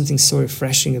 there's something so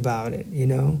refreshing about it, you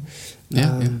know?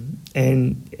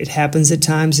 And it happens at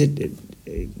times.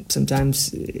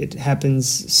 Sometimes it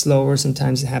happens slower,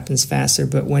 sometimes it happens faster.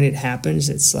 But when it happens,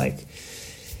 it's like,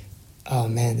 oh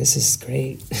man, this is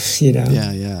great, you know?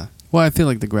 Yeah. Well, I feel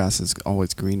like the grass is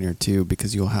always greener too,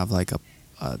 because you'll have like a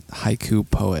haiku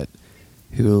poet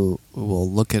who will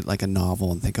look at like a novel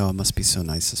and think, oh, it must be so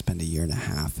nice to spend a year and a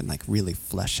half and like really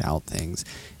flesh out things.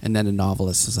 And then a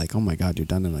novelist is like, oh my God, you're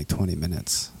done in like 20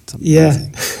 minutes. It's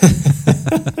amazing.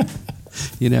 Yeah.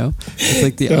 You know, it's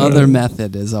like the other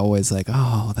method is always like,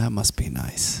 oh, that must be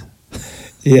nice.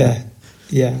 Yeah.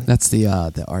 That's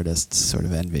the artist's sort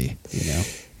of envy, you know.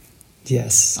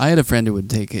 Yes. I had a friend who would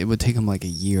take him like a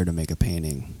year to make a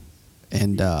painting,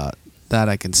 and that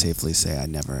I can safely say I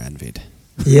never envied.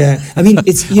 Yeah, I mean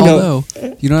it's although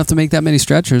you don't have to make that many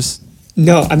stretchers.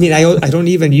 No, I mean I don't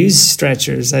even use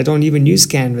stretchers. I don't even use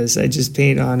canvas. I just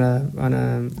paint on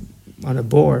a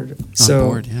board.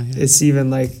 It's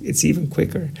even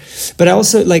quicker. But I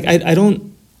also like I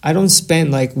don't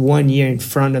spend like 1 year in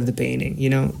front of the painting. You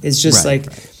know, it's just right.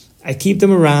 I keep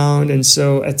them around, and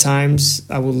so at times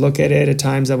I will look at it, at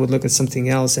times I would look at something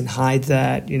else and hide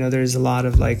that. You know, there's a lot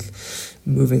of like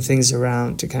moving things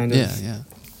around to kind of... Yeah.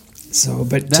 So,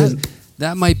 but...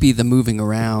 That might be the moving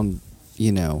around,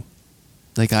 you know.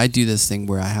 Like I do this thing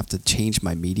where I have to change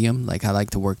my medium. Like I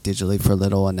like to work digitally for a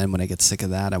little, and then when I get sick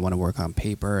of that, I want to work on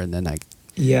paper, and then I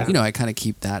kind of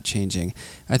keep that changing.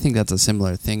 I think that's a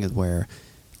similar thing where...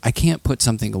 I can't put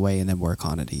something away and then work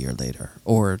on it a year later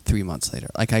or 3 months later.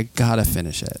 Like I gotta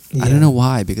finish it. Yeah. I don't know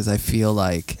why, because I feel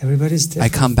like everybody's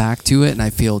different. I come back to it and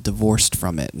I feel divorced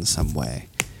from it in some way.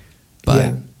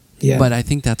 But but I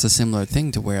think that's a similar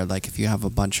thing to where like if you have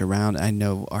a bunch around, I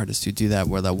know artists who do that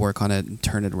where they'll work on it and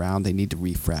turn it around. They need to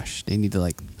refresh. They need to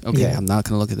like, okay, I'm not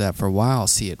gonna look at that for a while,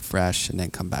 see it fresh, and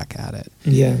then come back at it.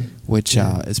 Yeah, which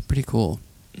is pretty cool.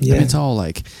 Yeah. I mean, it's all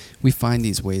like we find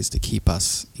these ways to keep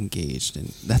us engaged,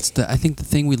 and that's I think the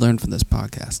thing we learned from this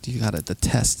podcast. The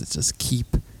test is just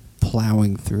keep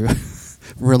plowing through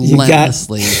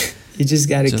relentlessly. You just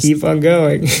got to keep on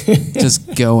going.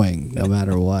 Just going, no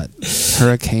matter what,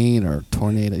 hurricane or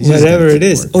tornado, whatever it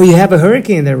is. Working. Oh, you have a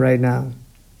hurricane there right now.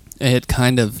 It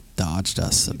kind of dodged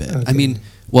us a bit. Okay. I mean,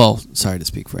 well, sorry to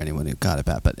speak for anyone who got it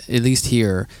bad, but at least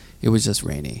here it was just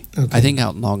rainy. Okay. I think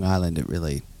out in Long Island it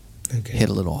really. Okay. Hit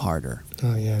a little harder.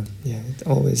 Oh yeah. It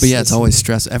always. But yeah, it's always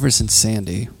stress. Ever since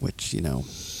Sandy, which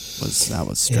was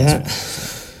stressful. Yeah.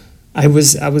 So. I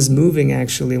was moving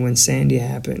actually when Sandy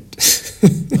happened.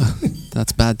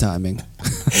 That's bad timing.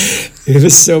 It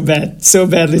was so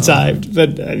badly timed.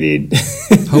 But I mean,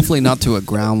 hopefully not to a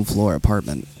ground floor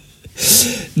apartment.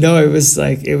 No, it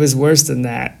was worse than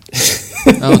that.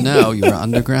 Oh no, you were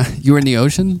underground. You were in the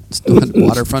ocean,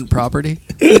 waterfront property,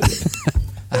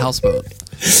 a houseboat.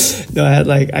 No,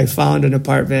 I found an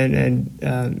apartment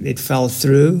and it fell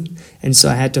through, and so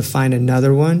I had to find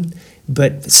another one,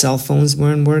 but cell phones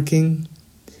weren't working,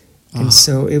 and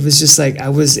so it was just like I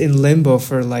was in limbo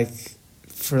for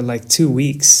 2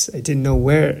 weeks. I didn't know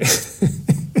where.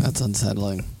 That's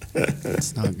unsettling.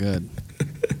 It's not good.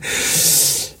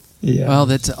 Yeah. Well,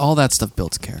 that's all that stuff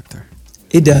builds character.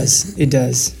 It does.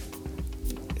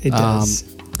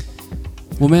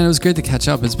 Well, man, it was great to catch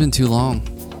up. It's been too long.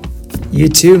 You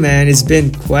too, man. It's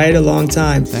been quite a long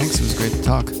time. Thanks. It was great to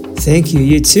talk. Thank you.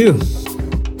 You too.